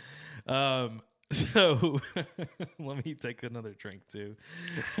 So let me take another drink too.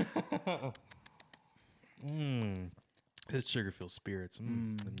 This Sugarfield Spirits.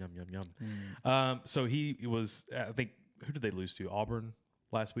 Yum, yum, yum. So he was, I think, who did they lose to? Auburn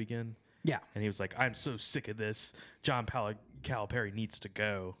last weekend? Yeah. And he was like, I'm so sick of this. John Calipari needs to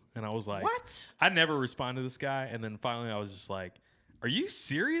go. And I was like, What? I never responded to this guy. And then finally I was just like, are you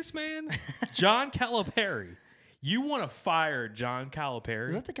serious, man? John Calipari. You want to fire John Calipari?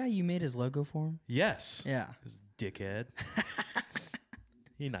 Is that the guy you made his logo for him? Yes. Yeah. This dickhead.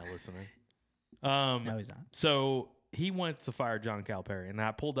 He's not listening. No, he's not. So he wants to fire John Calipari, and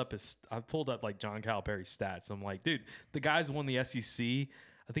I pulled up like John Calipari's stats. I'm like, dude, the guy's won the SEC.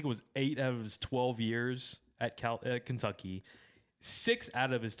 I think it was 8 out of his 12 years at Kentucky. 6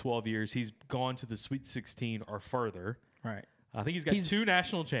 out of his 12 years, he's gone to the Sweet 16 or further. Right. I think he's got 2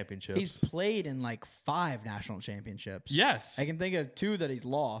 national championships. He's played in like 5 national championships. Yes. I can think of 2 that he's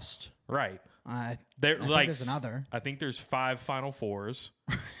lost. right. I There, think like there's another. I think there's 5 Final Fours.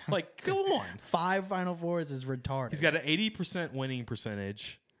 Like, go on. 5 Final Fours is retarded. He's got an 80% winning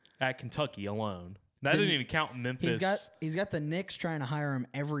percentage at Kentucky alone. That didn't even count Memphis. He's got the Knicks trying to hire him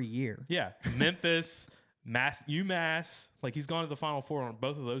every year. Yeah, Memphis, UMass. Like he's gone to the Final Four on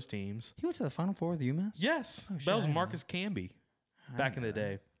both of those teams. He went to the Final Four with UMass? Yes, Oh, shit, that was I didn't Marcus Camby back in the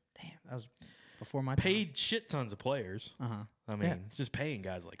day. Damn, that was before my time. Paid shit tons of players. Uh-huh. I mean, Yeah. just paying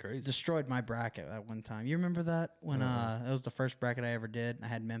guys like crazy. Destroyed my bracket at one time. You remember that? When it was the first bracket I ever did. I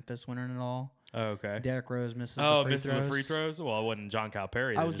had Memphis winning it all. Oh, okay. Derrick Rose misses the free misses throws. the free throws. Well, it wasn't John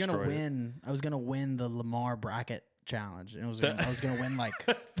Calipari. I that was gonna destroyed it. win. I was gonna win the Lamar bracket challenge, and I was gonna win like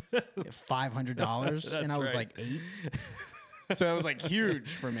 $500, and That's I was right. like 8. So it was like huge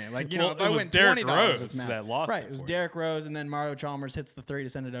for me. Like Well, if I it was win Derrick $20, Rose it's massive. that lost Right, it it was for you. Derrick Rose, and then Mario Chalmers hits the 3 to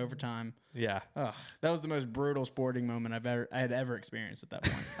send it overtime. Yeah, Ugh, that was the most brutal sporting moment I had ever experienced at that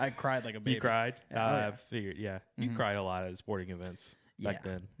point. I cried like a baby. you cried. Yeah, oh, yeah. I figured. Yeah, you cried a lot at sporting events back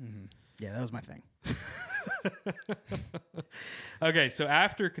Yeah. then. Yeah, that was my thing. Okay, so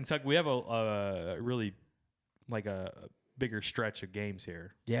after Kentucky, we have a really like a bigger stretch of games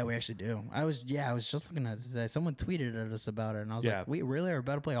here. Yeah, we actually do. I was just looking at it today. Someone tweeted at us about it, and I was Yeah. like, "We really are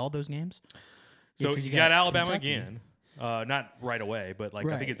about to play all those games?" Yeah, So 'cause you got Alabama Kentucky again, not right away, but like I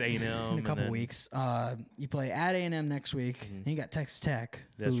think Right. it's A&M in a couple weeks. You play at A&M next week, and you got Texas Tech.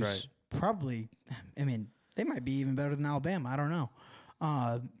 That's who's right. Probably, I mean, they might be even better than Alabama. I don't know.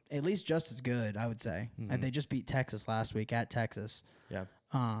 At least just as good, I would say. They just beat Texas last week at Texas. Yeah,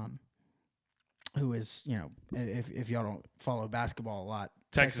 Who is, if y'all don't follow basketball a lot,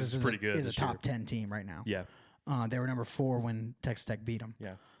 Texas is pretty good Is a this year. top 10 team right now. yeah, They were number 4 when Texas Tech beat them.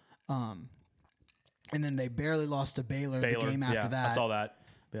 yeah. And then they barely lost to Baylor, the game after yeah, that. I saw that.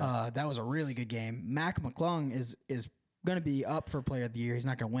 Yeah. That was a really good game. Mac McClung is going to be up for Player of the Year. He's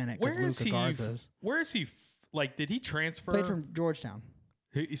not going to win it because Where is Luka he? Garza Where is he? Like, did he transfer? played from Georgetown.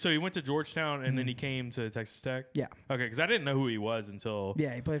 So he went to Georgetown and then he came to Texas Tech. Yeah. Okay, because I didn't know who he was until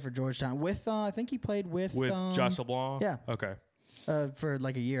Yeah, he played for Georgetown with. I think he played with Josh LeBlanc. yeah. Okay. For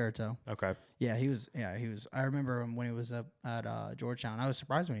like a year or so. Okay. Yeah, he was. I remember him when he was up at Georgetown. I was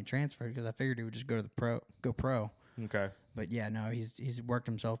surprised when he transferred because I figured he would just go pro. Okay. But yeah, no, he's worked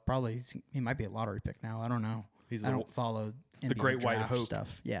himself. Probably he might be a lottery pick now. I don't know. He's I the- don't follow NBA Great White draft Hope.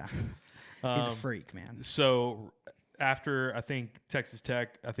 stuff. Yeah, he's a freak, man. So after, I think, Texas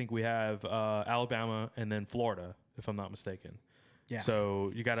Tech, I think we have Alabama and then Florida, if I'm not mistaken. Yeah.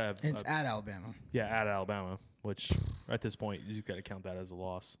 So you got to have It's at Alabama. at Alabama, which at this point you just got to count that as a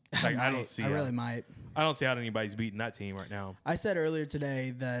loss. Like, I don't see. I really might. I don't see how anybody's beating that team right now. I said earlier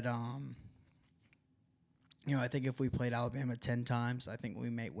today that I think if we played Alabama 10 times, I think we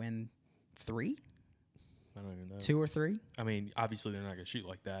might win 3, I don't even know. 2 or 3. I mean, obviously they're not going to shoot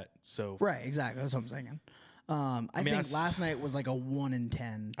like that. So Right, exactly. That's what I'm saying. I mean, think last night was like a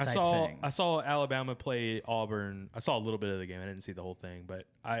 1-10 I type saw thing. I saw Alabama play Auburn. I saw a little bit of the game. I didn't see the whole thing, but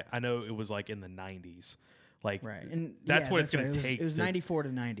I know it was like in the 90s. Like Right, and that's yeah, what it's right. going to take. It was 94-90.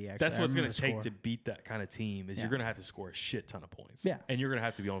 Actually, That's what it's I going remember to the take score. to beat that kind of team. Is Yeah. you're going to have to score a shit ton of points. Yeah. And you're going to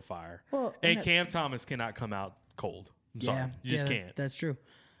have to be on fire. Well, and and Cam Thomas cannot come out cold. I'm sorry. You just can't. That's true.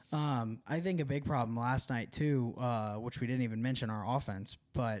 I think a big problem last night too, which we didn't even mention our offense,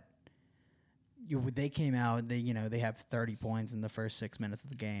 but they came out. They have 30 points in the first 6 minutes of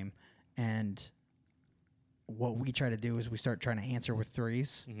the game, and what we try to do is we start trying to answer with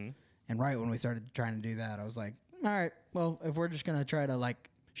threes. Mm-hmm. And right when we started trying to do that, I was like, all right, well, if we're just gonna try to like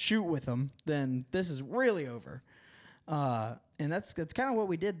shoot with them, then this is really over. And that's kind of what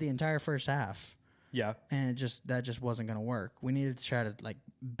we did the entire first half. Yeah. And that just wasn't going to work. We needed to try to like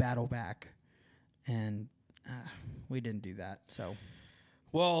battle back, and we didn't do that. So,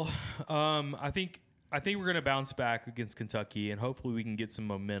 Well, I think we're going to bounce back against Kentucky, and hopefully we can get some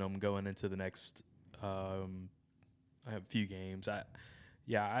momentum going into the next few games.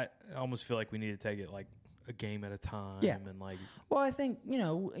 I almost feel like we need to take it like a game at a time. Yeah. And like, well, I think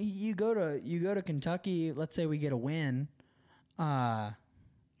you go to Kentucky. Let's say we get a win. I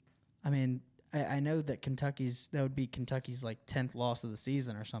mean, I know that that would be Kentucky's like 10th loss of the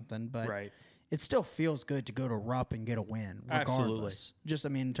season or something, but right. it still feels good to go to Rupp and get a win, regardless. Absolutely. Just, I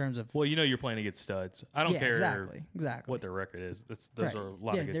mean, in terms of Well, you're playing against studs. I don't care exactly. what their record is. Those Right. are a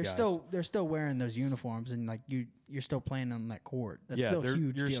lot of good they're guys. they're still wearing those uniforms, and like you're still playing on that court. That's yeah, still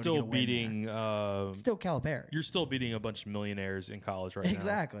huge. you're deal to still get a win there. beating. It's still Calipari. You're still beating a bunch of millionaires in college right now.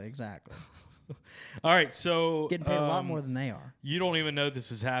 Exactly. All right, so Getting paid a lot more than they are. You don't even know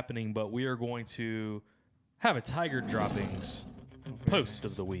this is happening, but we are going to have a Tiger Droppings post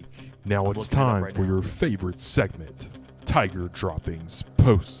of the week. Now I'm it's looking it up time right for now. your favorite segment, Tiger Droppings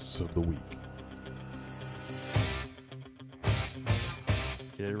Posts of the Week.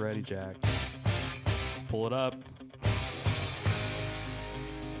 Get it ready, Jack. Let's pull it up.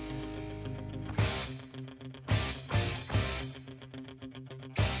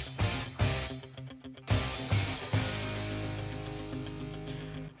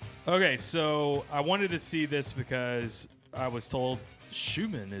 Okay, so I wanted to see this because I was told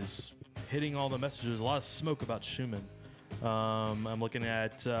Schumann is hitting all the messages. There's a lot of smoke about Schumann. I'm looking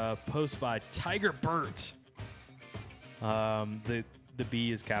at a post by Tiger Burt. The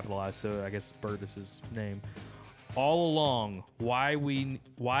B is capitalized, so I guess Burt is his name. All along, why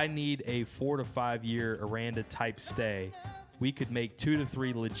need a 4 to 5 year Aranda type stay? We could make 2 to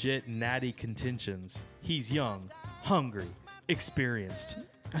 3 legit natty contentions. He's young, hungry, experienced.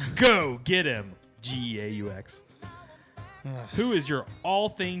 Go get him, GEAUX. Who is your all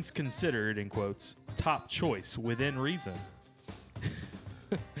things considered, in quotes, top choice within reason?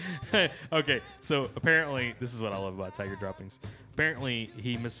 Okay, so apparently, this is what I love about Tiger Droppings. Apparently,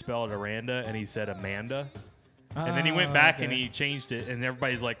 he misspelled Aranda and he said Amanda. And then he went back and he changed it, and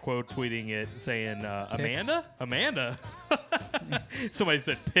everybody's like quote tweeting it saying, Amanda? Amanda? Somebody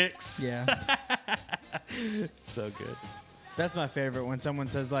said Pix. Yeah. So good. That's my favorite when someone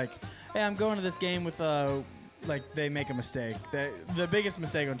says like, "Hey, I'm going to this game with like they make a mistake." The biggest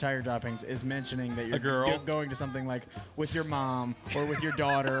mistake on Tiger Droppings is mentioning that you're A girl? going to something like with your mom or with your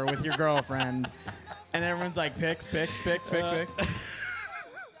daughter or with your girlfriend, and everyone's like, "Picks." That's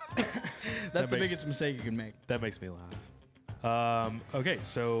the makes- biggest mistake you can make. That makes me laugh. Okay,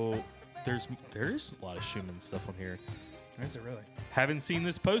 so there's a lot of Schumann stuff on here. Is it really? Haven't seen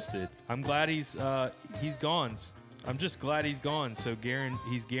this posted. I'm glad he's gone. I'm just glad he's gone. So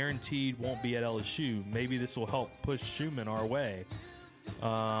he's guaranteed won't be at LSU. Maybe this will help push Schumann our way.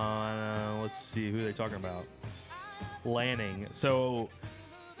 Let's see who they're talking about. Lanning. So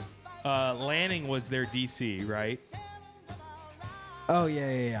Lanning was their DC, right? Oh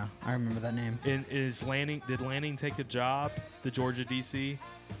yeah. I remember that name. Did Lanning take a job, the Georgia DC?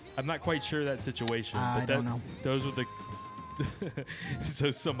 I'm not quite sure that situation. I don't know. Those were the.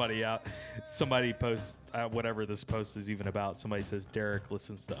 So somebody posts whatever this post is even about. Somebody says Derek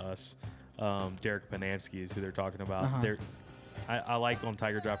listens to us. Derek Panamsky is who they're talking about. Uh-huh. I like on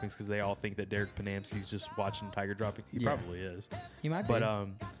Tiger Droppings because they all think that Derek Panamsky's just watching Tiger Dropping. He Yeah. probably is. He might But be.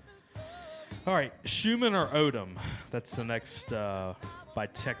 all right, Schumann or Odom? That's the next by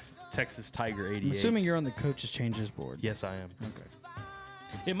Texas Tiger 88. I'm assuming you're on the coaches changes board. Yes, I am. Okay.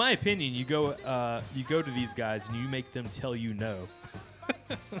 In my opinion, you go to these guys and you make them tell you no.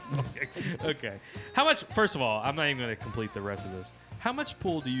 Okay. How much? First of all, I'm not even going to complete the rest of this. How much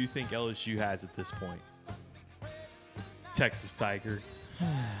pull do you think LSU has at this point? Texas Tiger.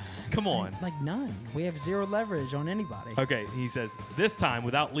 Come on. Like none. We have zero leverage on anybody. Okay, he says, this time,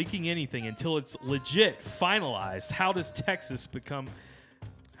 without leaking anything until it's legit finalized, how does Texas become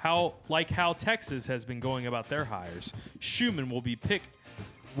how Texas has been going about their hires? Schumann will be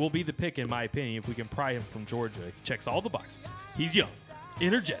the pick, in my opinion, if we can pry him from Georgia. He checks all the boxes. He's young,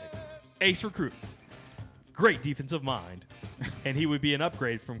 energetic, ace recruit, great defensive mind, and he would be an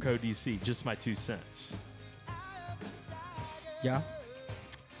upgrade from Co-DC. Just my 2 cents. Yeah.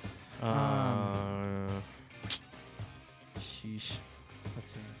 Sheesh. Let's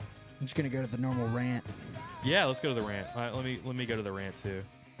see. I'm just gonna go to the normal rant. Yeah, let's go to the rant. All right, let me go to the rant too.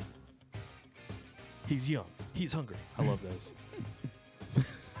 He's young. He's hungry. I love those.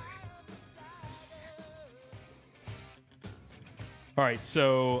 All right,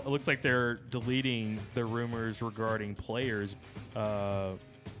 so it looks like they're deleting the rumors regarding players. Yeah,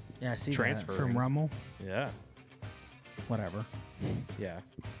 I see that Transferring. from Rummel. Yeah, Whatever. yeah,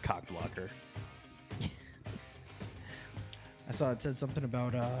 cock blocker. I saw it said something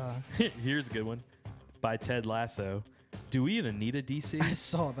about. Here's a good one by Ted Lasso. Do we even need a I DC?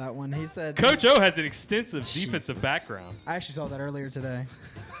 saw that one. He said. Coach O has an extensive Jesus. defensive background. I actually saw that earlier today.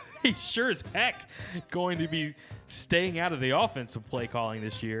 He's sure as heck going to be staying out of the offensive play calling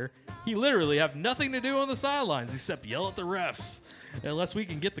this year. He literally have nothing to do on the sidelines except yell at the refs, unless we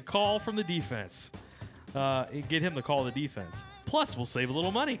can get the call from the defense. Get him to call the defense. Plus, we'll save a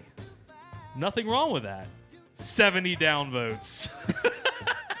little money. Nothing wrong with that. 70 downvotes.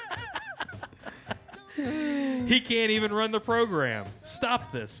 He can't even run the program.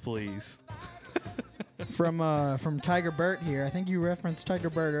 Stop this, please. From Tiger Burt here. I think you referenced Tiger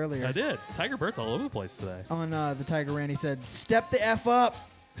Burt earlier. I did. Tiger Bird's all over the place today. On the Tiger rant, he said, "Step the F up."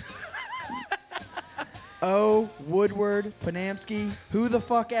 Oh, Woodward, Panamsky, who the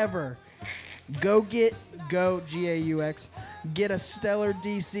fuck ever. Go G-A-U-X. Get a stellar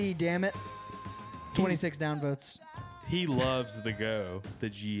DC, damn it. 26 downvotes. He loves the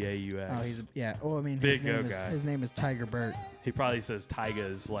G-A-U-X. Oh, yeah. Oh, I mean, Big go guy. his name is Tiger Burt. He probably says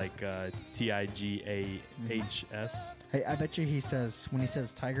Tigers like Tigahs. Hey, I bet you he says, when he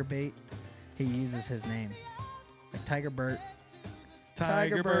says Tiger Bait, he uses his name. Like Tiger Burt.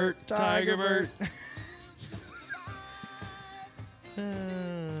 Tiger Burt. Tiger Burt.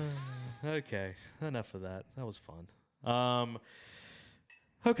 Okay, enough of that. That was fun.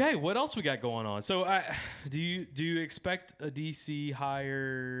 Okay, what else we got going on? So, do you expect a DC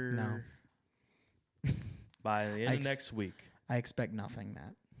hire? No. By the end of next week. I expect nothing,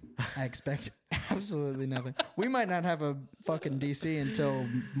 Matt. I expect absolutely nothing. We might not have a fucking DC until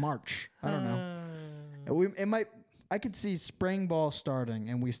March. I don't know. It might. I could see spring ball starting,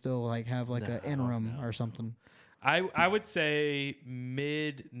 and we still like have like an interim or something. I would say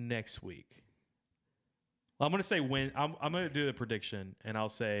mid next week. I'm gonna say I'm gonna do the prediction, and I'll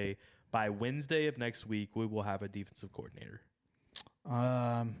say by Wednesday of next week we will have a defensive coordinator.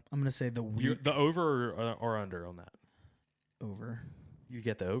 I'm gonna say the week The over or under on that. over, You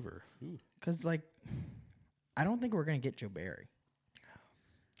get the over. Ooh. because like I don't think we're gonna get Joe Barry.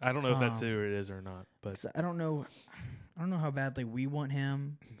 I don't know if that's who it is or not, but 'Cause I don't know how badly we want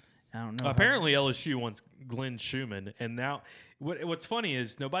him. I don't know. apparently LSU wants Glenn Schumann, and now what's funny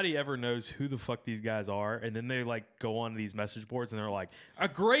is nobody ever knows who the fuck these guys are, and then they like go on these message boards and they're like, a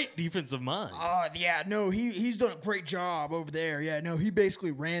great defensive mind. Oh yeah, no, he's done a great job over there. Yeah, no, he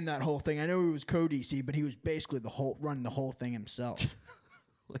basically ran that whole thing. I know he was co-DC, but he was basically running the whole thing himself.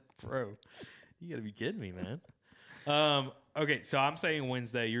 Like, bro, you gotta be kidding me, man. Okay, so I'm saying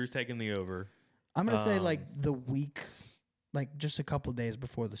Wednesday. You're taking the over. I'm gonna say like the week, like just a couple days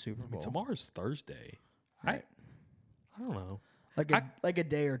before the Super Bowl. Tomorrow's Thursday. Right. I don't know. Like a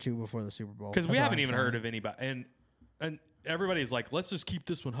day or two before the Super Bowl. Because we That's all haven't I'm even saying. heard of anybody, and everybody's like, let's just keep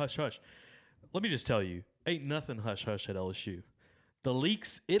this one hush hush. Let me just tell you, ain't nothing hush hush at LSU.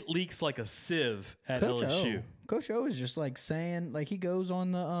 It leaks like a sieve at LSU. Coach O is just like saying, like he goes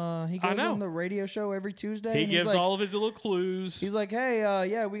on the know. on the radio show every Tuesday. He and he's gives like, all of his little clues. He's like, hey,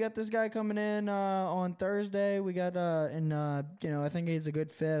 yeah, we got this guy coming in on Thursday. We got I think he's a good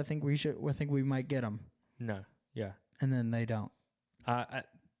fit. I think we might get him. No, yeah. And then they don't.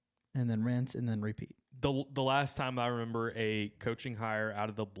 and then rinse, and then repeat. The last time I remember a coaching hire out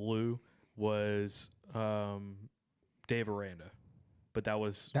of the blue was Dave Aranda, but that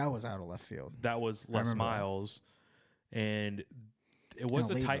was That was out of left field. Les remember that. Miles, and it was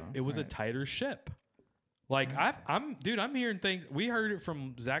a Olivo, a right. tighter ship. Like I'm hearing things. We heard it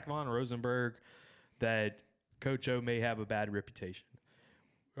from Zach Von Rosenberg that Coach O may have a bad reputation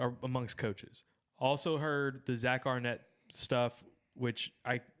amongst coaches. Also heard the Zach Arnett stuff, which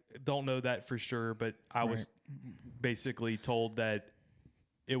I don't know that for sure, but I was basically told that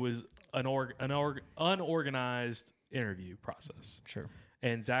it was an unorganized interview process. Sure.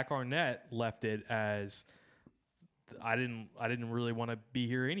 And Zach Arnett left it as I didn't really want to be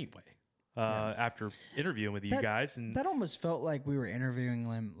here anyway. After interviewing with you guys, and That almost felt like we were interviewing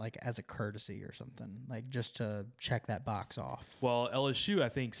him like as a courtesy or something, like just to check that box off. well, LSU I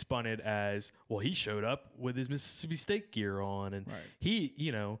think spun it as well. He showed up with his Mississippi State gear on, and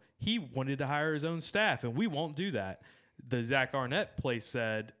he wanted to hire his own staff, and we won't do that. The Zach Arnett place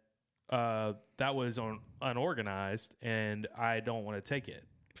said that was unorganized, and I don't want to take it.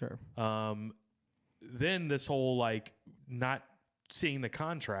 Sure. Then this whole like not seeing the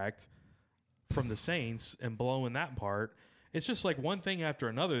contract from the Saints and blowing that part, it's just like one thing after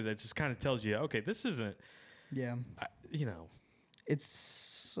another that just kind of tells you, okay, this isn't, Yeah.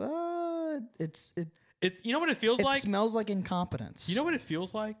 it's It's you know what it feels it like? smells like incompetence. You know what it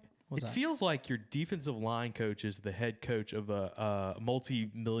feels like? What's It that? feels like your defensive line coach is the head coach of a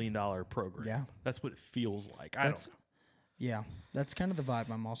multi-million-dollar program. Yeah. That's what it feels like. Yeah, that's kind of the vibe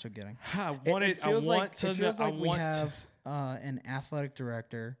I'm also getting. I It want it. I feels want like, to. it feels I like we want to- have an athletic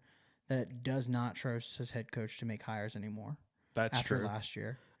director that does not trust his head coach to make hires anymore. That's after true. last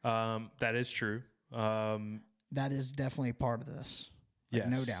year. That is true. That is definitely part of this. Like,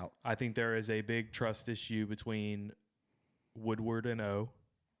 no Yes. doubt. I think there is a big trust issue between Woodward and O,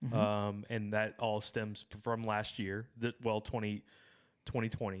 Mm-hmm. and that all stems from last year.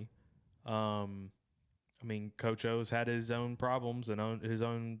 2020. I mean, Coach O's had his own problems and his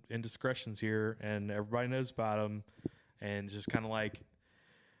own indiscretions here, and everybody knows about them. And just kind of like,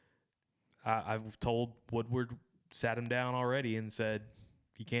 I've told Woodward, sat him down already and said,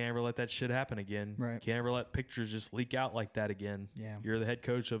 you can't ever let that shit happen again. Right. You can't ever let pictures just leak out like that again. Yeah. You're the head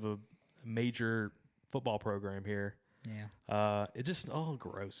coach of a major football program here. Yeah. It just all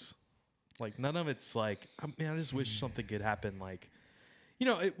gross. Like none of it's like, I just wish something could happen. Like,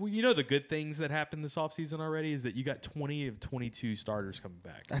 the good things that happened this offseason already is that you got 20 of 22 starters coming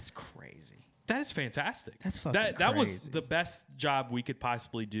back. That's crazy. That is fantastic. That's fucking that was crazy. the best job we could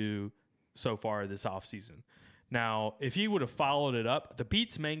possibly do so far this offseason. Now, if he would have followed it up, the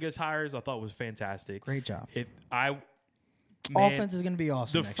Pete's Mangas hires I thought was fantastic. Great job. Offense Offense is going to be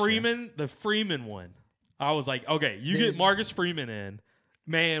awesome. next year. the Freeman one. I was like, okay, you get Marcus Freeman in,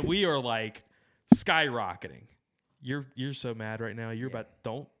 man, we are like skyrocketing. You're so mad right now.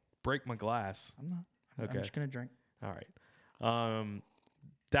 Don't break my glass. I'm not. Okay. I'm just going to drink. All right.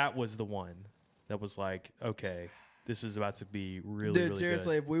 That was the one that was like, okay, this is about to be really, Dude, really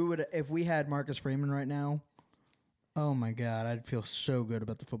seriously, good. if we had Marcus Freeman right now, oh my God, I'd feel so good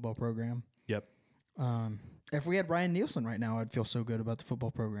about the football program. Yep. If we had Ryan Nielsen right now, I'd feel so good about the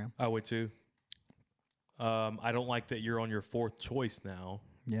football program. I would too. I don't like that you're on your fourth choice now.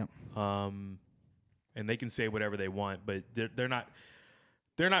 Yep. And they can say whatever they want, but they're not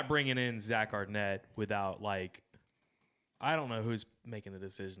bringing in Zach Arnett without like, I don't know who's making the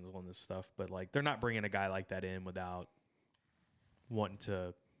decisions on this stuff, but like they're not bringing a guy like that in without wanting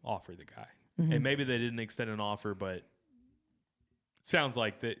to offer the guy. And maybe they didn't extend an offer, but it sounds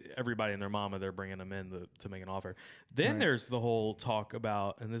like that everybody and their mama, they're bringing them in to make an offer. Then there's the whole talk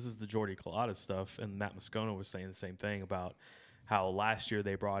about, and this is the Jordy Culotta stuff, and Matt Moscona was saying the same thing about how last year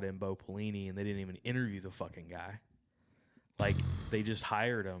they brought in Bo Pelini and they didn't even interview the fucking guy. Like they just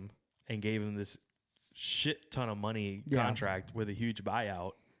hired him and gave him this shit ton of money contract with a huge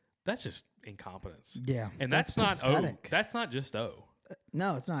buyout. That's just incompetence. Yeah. And that's not pathetic. O. That's not just O.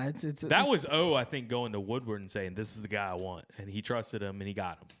 No, it's not. That was O, I think, going to Woodward and saying, this is the guy I want. And he trusted him and he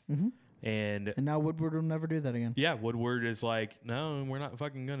got him. Mm-hmm. And now Woodward will never do that again. yeah, Woodward is like, no, we're not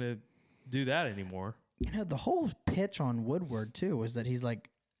fucking going to do that anymore. You know, the whole pitch on Woodward too was that he's like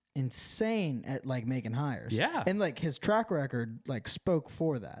insane at like making hires. Yeah. And like his track record like spoke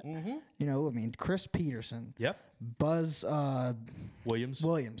for that. Mm-hmm. You know, I mean, Chris Peterson, Yep. Buzz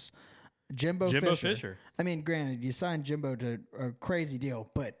Williams. Jimbo Jimbo Fisher. Fisher. I mean, granted, you signed Jimbo to a crazy deal,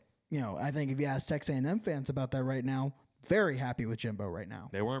 but you know, I think if you ask Texas A&M fans about that right now, very happy with Jimbo right now.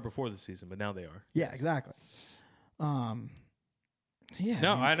 They weren't before the season, but now they are. Yeah, exactly. Yeah.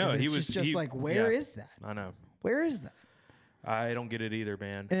 No, I know. It's He was just he- like, where yeah, is that? I know. Where is that? I don't get it either,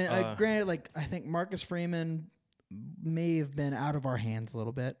 man. And granted, like I think Marcus Freeman may have been out of our hands a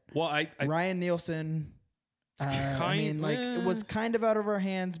little bit. well, I Ryan Nielsen, I mean, like it was kind of out of our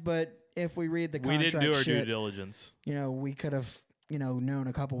hands, but if we read the we contract didn't do our due shit, diligence. we could have, known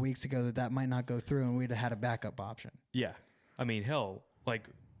a couple weeks ago that might not go through, and we'd have had a backup option. Yeah. I mean, hell, like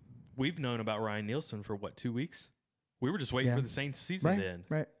we've known about Ryan Nielsen for what, 2 weeks? We were just waiting Yeah. for the Saints season to end.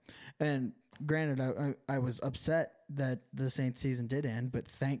 Right. And granted, I was upset that the Saints season did end, but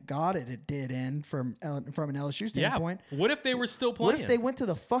thank God it did end from an LSU standpoint. Yeah. What if they were still playing? What if they went to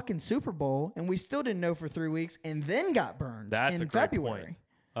the fucking Super Bowl and we still didn't know for 3 weeks and then got burned That's in a great February?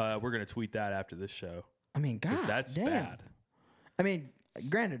 point. We're gonna tweet that after this show. I mean, 'Cause God, that's damn. bad. I mean,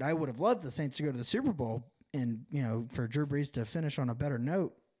 granted, I would have loved the Saints to go to the Super Bowl and for Drew Brees to finish on a better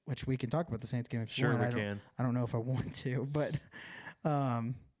note, which we can talk about the Saints game if you Sure, want. we can. I don't know if I want to, but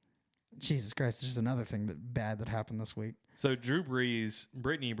Jesus Christ, it's just another thing bad that happened this week. So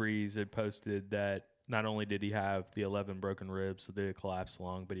Brittany Breeze had posted that not only did he have the 11 broken ribs that they collapsed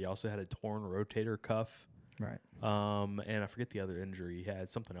lung, but he also had a torn rotator cuff. Right. And I forget the other injury he had,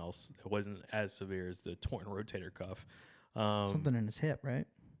 something else. It wasn't as severe as the torn rotator cuff. Something in his hip, right?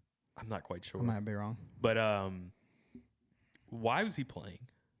 I'm not quite sure. I might be wrong. But why was he playing?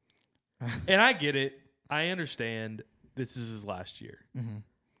 And I get it. I understand this is his last year. Mm-hmm.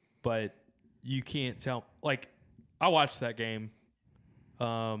 But you can't tell. Like, I watched that game,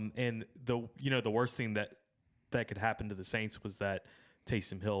 and the worst thing that could happen to the Saints was that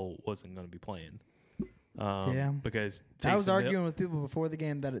Taysom Hill wasn't going to be playing. Because I was Taysom arguing Hill, with people before the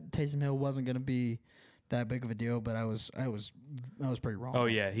game that Taysom Hill wasn't going to be that big of a deal, but I was pretty wrong. Oh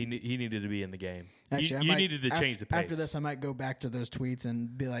yeah, he needed to be in the game. Actually, you needed to change the pace. After this, I might go back to those tweets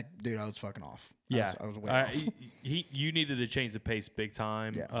and be like, "Dude, I was fucking off." Yeah, I was way off. You needed to change the pace big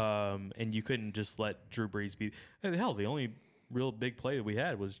time. Yeah. And you couldn't just let Drew Brees be. Hell, the only real big play that we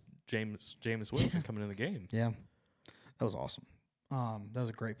had was Jameis Winston coming in the game. Yeah, that was awesome. That was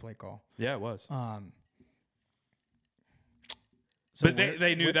a great play call. Yeah, it was. So but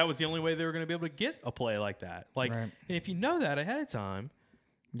they knew that was the only way they were going to be able to get a play like that. Like, Right. and if you know that ahead of time,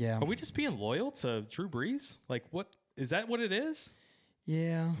 Yeah, are we just being loyal to Drew Brees? Like, what is that? What it is?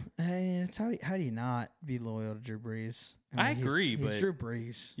 yeah. I mean, it's how do you not be loyal to Drew Brees? I mean, agree, he's but Drew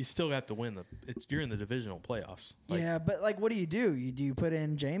Brees. You still have to win you're in the divisional playoffs. Like, Yeah, but like, what do? Do you put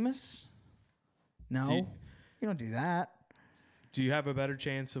in Jameis? No, Do you- you don't do that. Do you have a better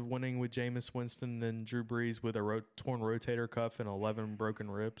chance of winning with Jameis Winston than Drew Brees with a torn rotator cuff and 11 broken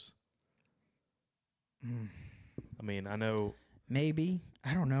ribs? I mean, I know. Maybe.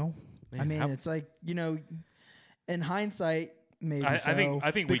 I don't know. I Man, mean, how- it's like, in hindsight, maybe I so.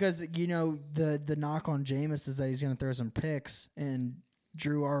 think we- because the knock on Jameis is that he's going to throw some picks, and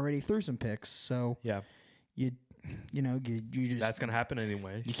Drew already threw some picks. So Yeah, you just that's going to happen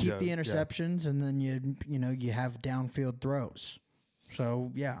anyway. you keep So, the yeah. interceptions, and then you have downfield throws.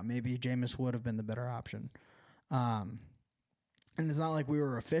 So yeah, maybe Jameis would have been the better option. And it's not like we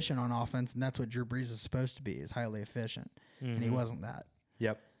were efficient on offense, and that's what Drew Brees is supposed to be, is highly efficient, and he Mhm. wasn't that.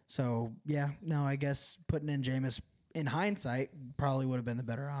 Yep. So yeah, no, I guess putting in Jameis in hindsight probably would have been the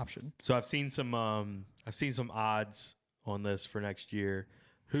better option. So I've seen some odds on this for next year.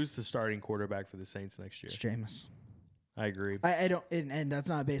 Who's the starting quarterback for the Saints next year? It's Jameis. I agree. I don't, and that's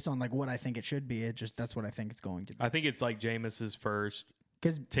not based on like what I think it should be. It just that's what I think it's going to be. I think it's like Jameis is first,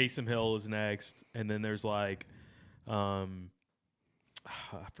 Because Taysom Hill is next, and then there's like, I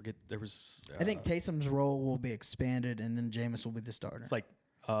forget. There was. I think Taysom's role will be expanded, and then Jameis will be the starter. It's like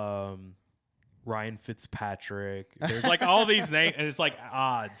Ryan Fitzpatrick. There's like all these names, and it's like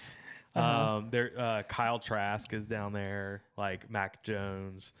odds. There, Kyle Trask is down there, like Mac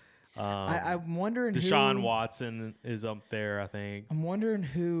Jones. I'm wondering Deshaun who, Watson is up there, I think. I'm wondering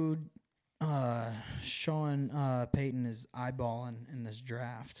who Sean Payton is eyeballing in this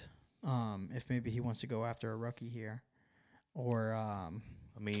draft. If maybe he wants to go after a rookie here, or I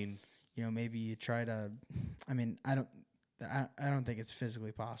mean, maybe you try to. I mean, I don't think it's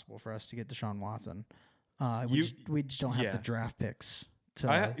physically possible for us to get Deshaun Watson. We just don't have yeah. the draft picks.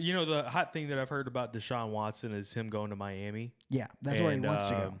 the hot thing that I've heard about Deshaun Watson is him going to Miami. Yeah, that's where he wants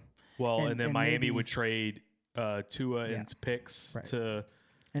to go. Well, and then and Miami maybe- would trade Tua Yeah. and picks Right. to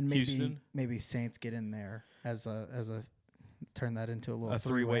And maybe Houston. maybe Saints get in there as a turn that into a little a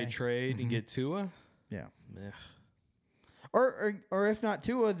three-way trade Mm-hmm. and get Tua. Yeah. Ugh. Or if not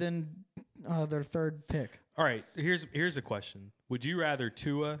Tua, then their third pick. All right, here's a question: would you rather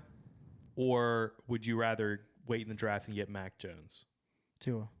Tua, or would you rather wait in the draft and get Mac Jones?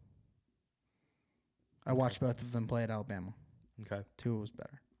 Tua. I watched both of them play at Alabama. Okay. Tua was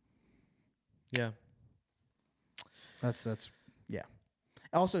better. Yeah. That's yeah.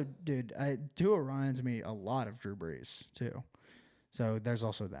 Also, dude, Tua reminds me a lot of Drew Brees too. So there's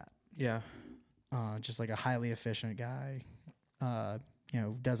also that. Yeah. Just like a highly efficient guy.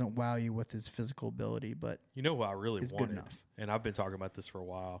 Doesn't wow you with his physical ability, but You know who I really He's good wanted, enough. and I've been talking about this for a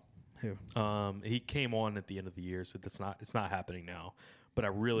while. who? He came on at the end of the year, so it's not happening now. But I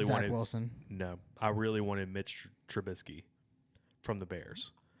really Zach wanted Wilson. No, I really wanted Mitch Trubisky from the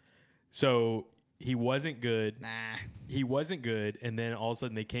Bears. So he wasn't good. Nah. He wasn't good, and then all of a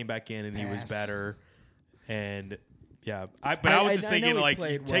sudden they came back in and he was Pass. better. And yeah, I I- was I just know thinking he like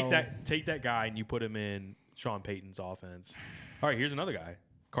played take well. that guy and you put him in Sean Payton's offense. All right, here's another guy,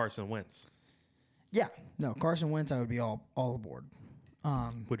 Carson Wentz. Yeah. No, Carson Wentz, I would be all aboard.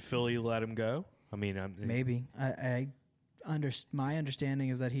 Would Philly let him go? I mean, Maybe. My understanding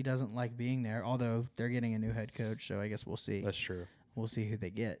is that he doesn't like being there, although they're getting a new head coach, so I guess we'll see. that's true. We'll see who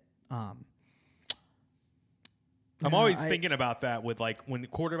they get. I'm no, always I- thinking about that with like when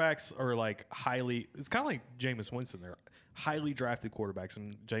quarterbacks are like highly. It's kind of like Jameis Winston. They're highly drafted quarterbacks,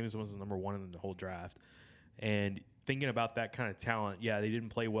 and Jameis Winston's number one in the whole draft. And thinking about that kind of talent, yeah, they didn't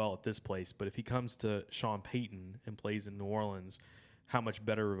play well at this place, but if he comes to Sean Payton and plays in New Orleans, how much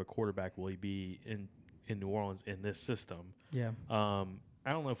better of a quarterback will he be in New Orleans in this system? Yeah.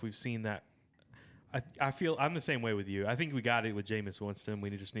 I don't know if we've seen that. I feel I'm the same way with you. I think we got it with Jameis Winston. We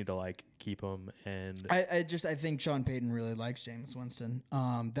just need to like keep him and I think Sean Payton really likes Jameis Winston.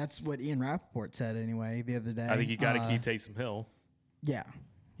 That's what Ian Rappaport said anyway the other day. I think you got to keep Taysom Hill. Yeah.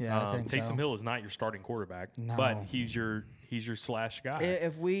 Yeah, I think Taysom so. Hill is not your starting quarterback, No. but he's your slash guy.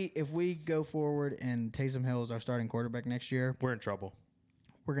 If we go forward and Taysom Hill is our starting quarterback next year, We're in trouble.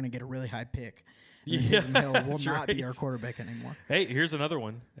 we're going to get a really high pick. And Yeah, Taysom Hill will that's not be right. our quarterback anymore. Hey, here's another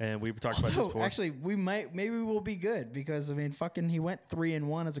one, and we talked about this Oh, before. actually, maybe we'll be good because fucking he went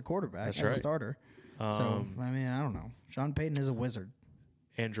 3-1 as a quarterback, That's as right. a starter. So I don't know. Sean Payton is a wizard.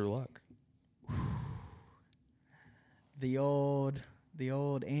 Andrew Luck. The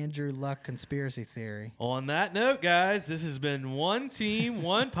old Andrew Luck conspiracy theory. On that note, guys, this has been One Team,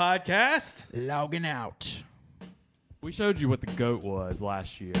 One Podcast. Logging out. We showed you what the GOAT was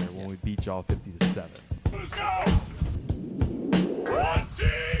last year when we beat y'all 50-7.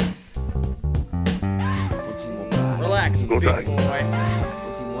 Relax, big boy.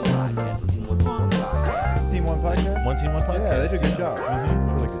 Team One Podcast? One Team, One Podcast? Yeah, they did a good job.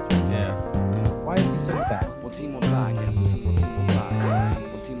 Really good job. Yeah. Why is he so fat? One Team One Podcast. One Team One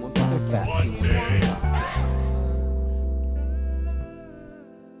Podcast. One Team One Podcast. Fat. One Team One Podcast.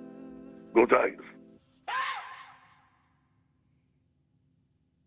 Go Tigers.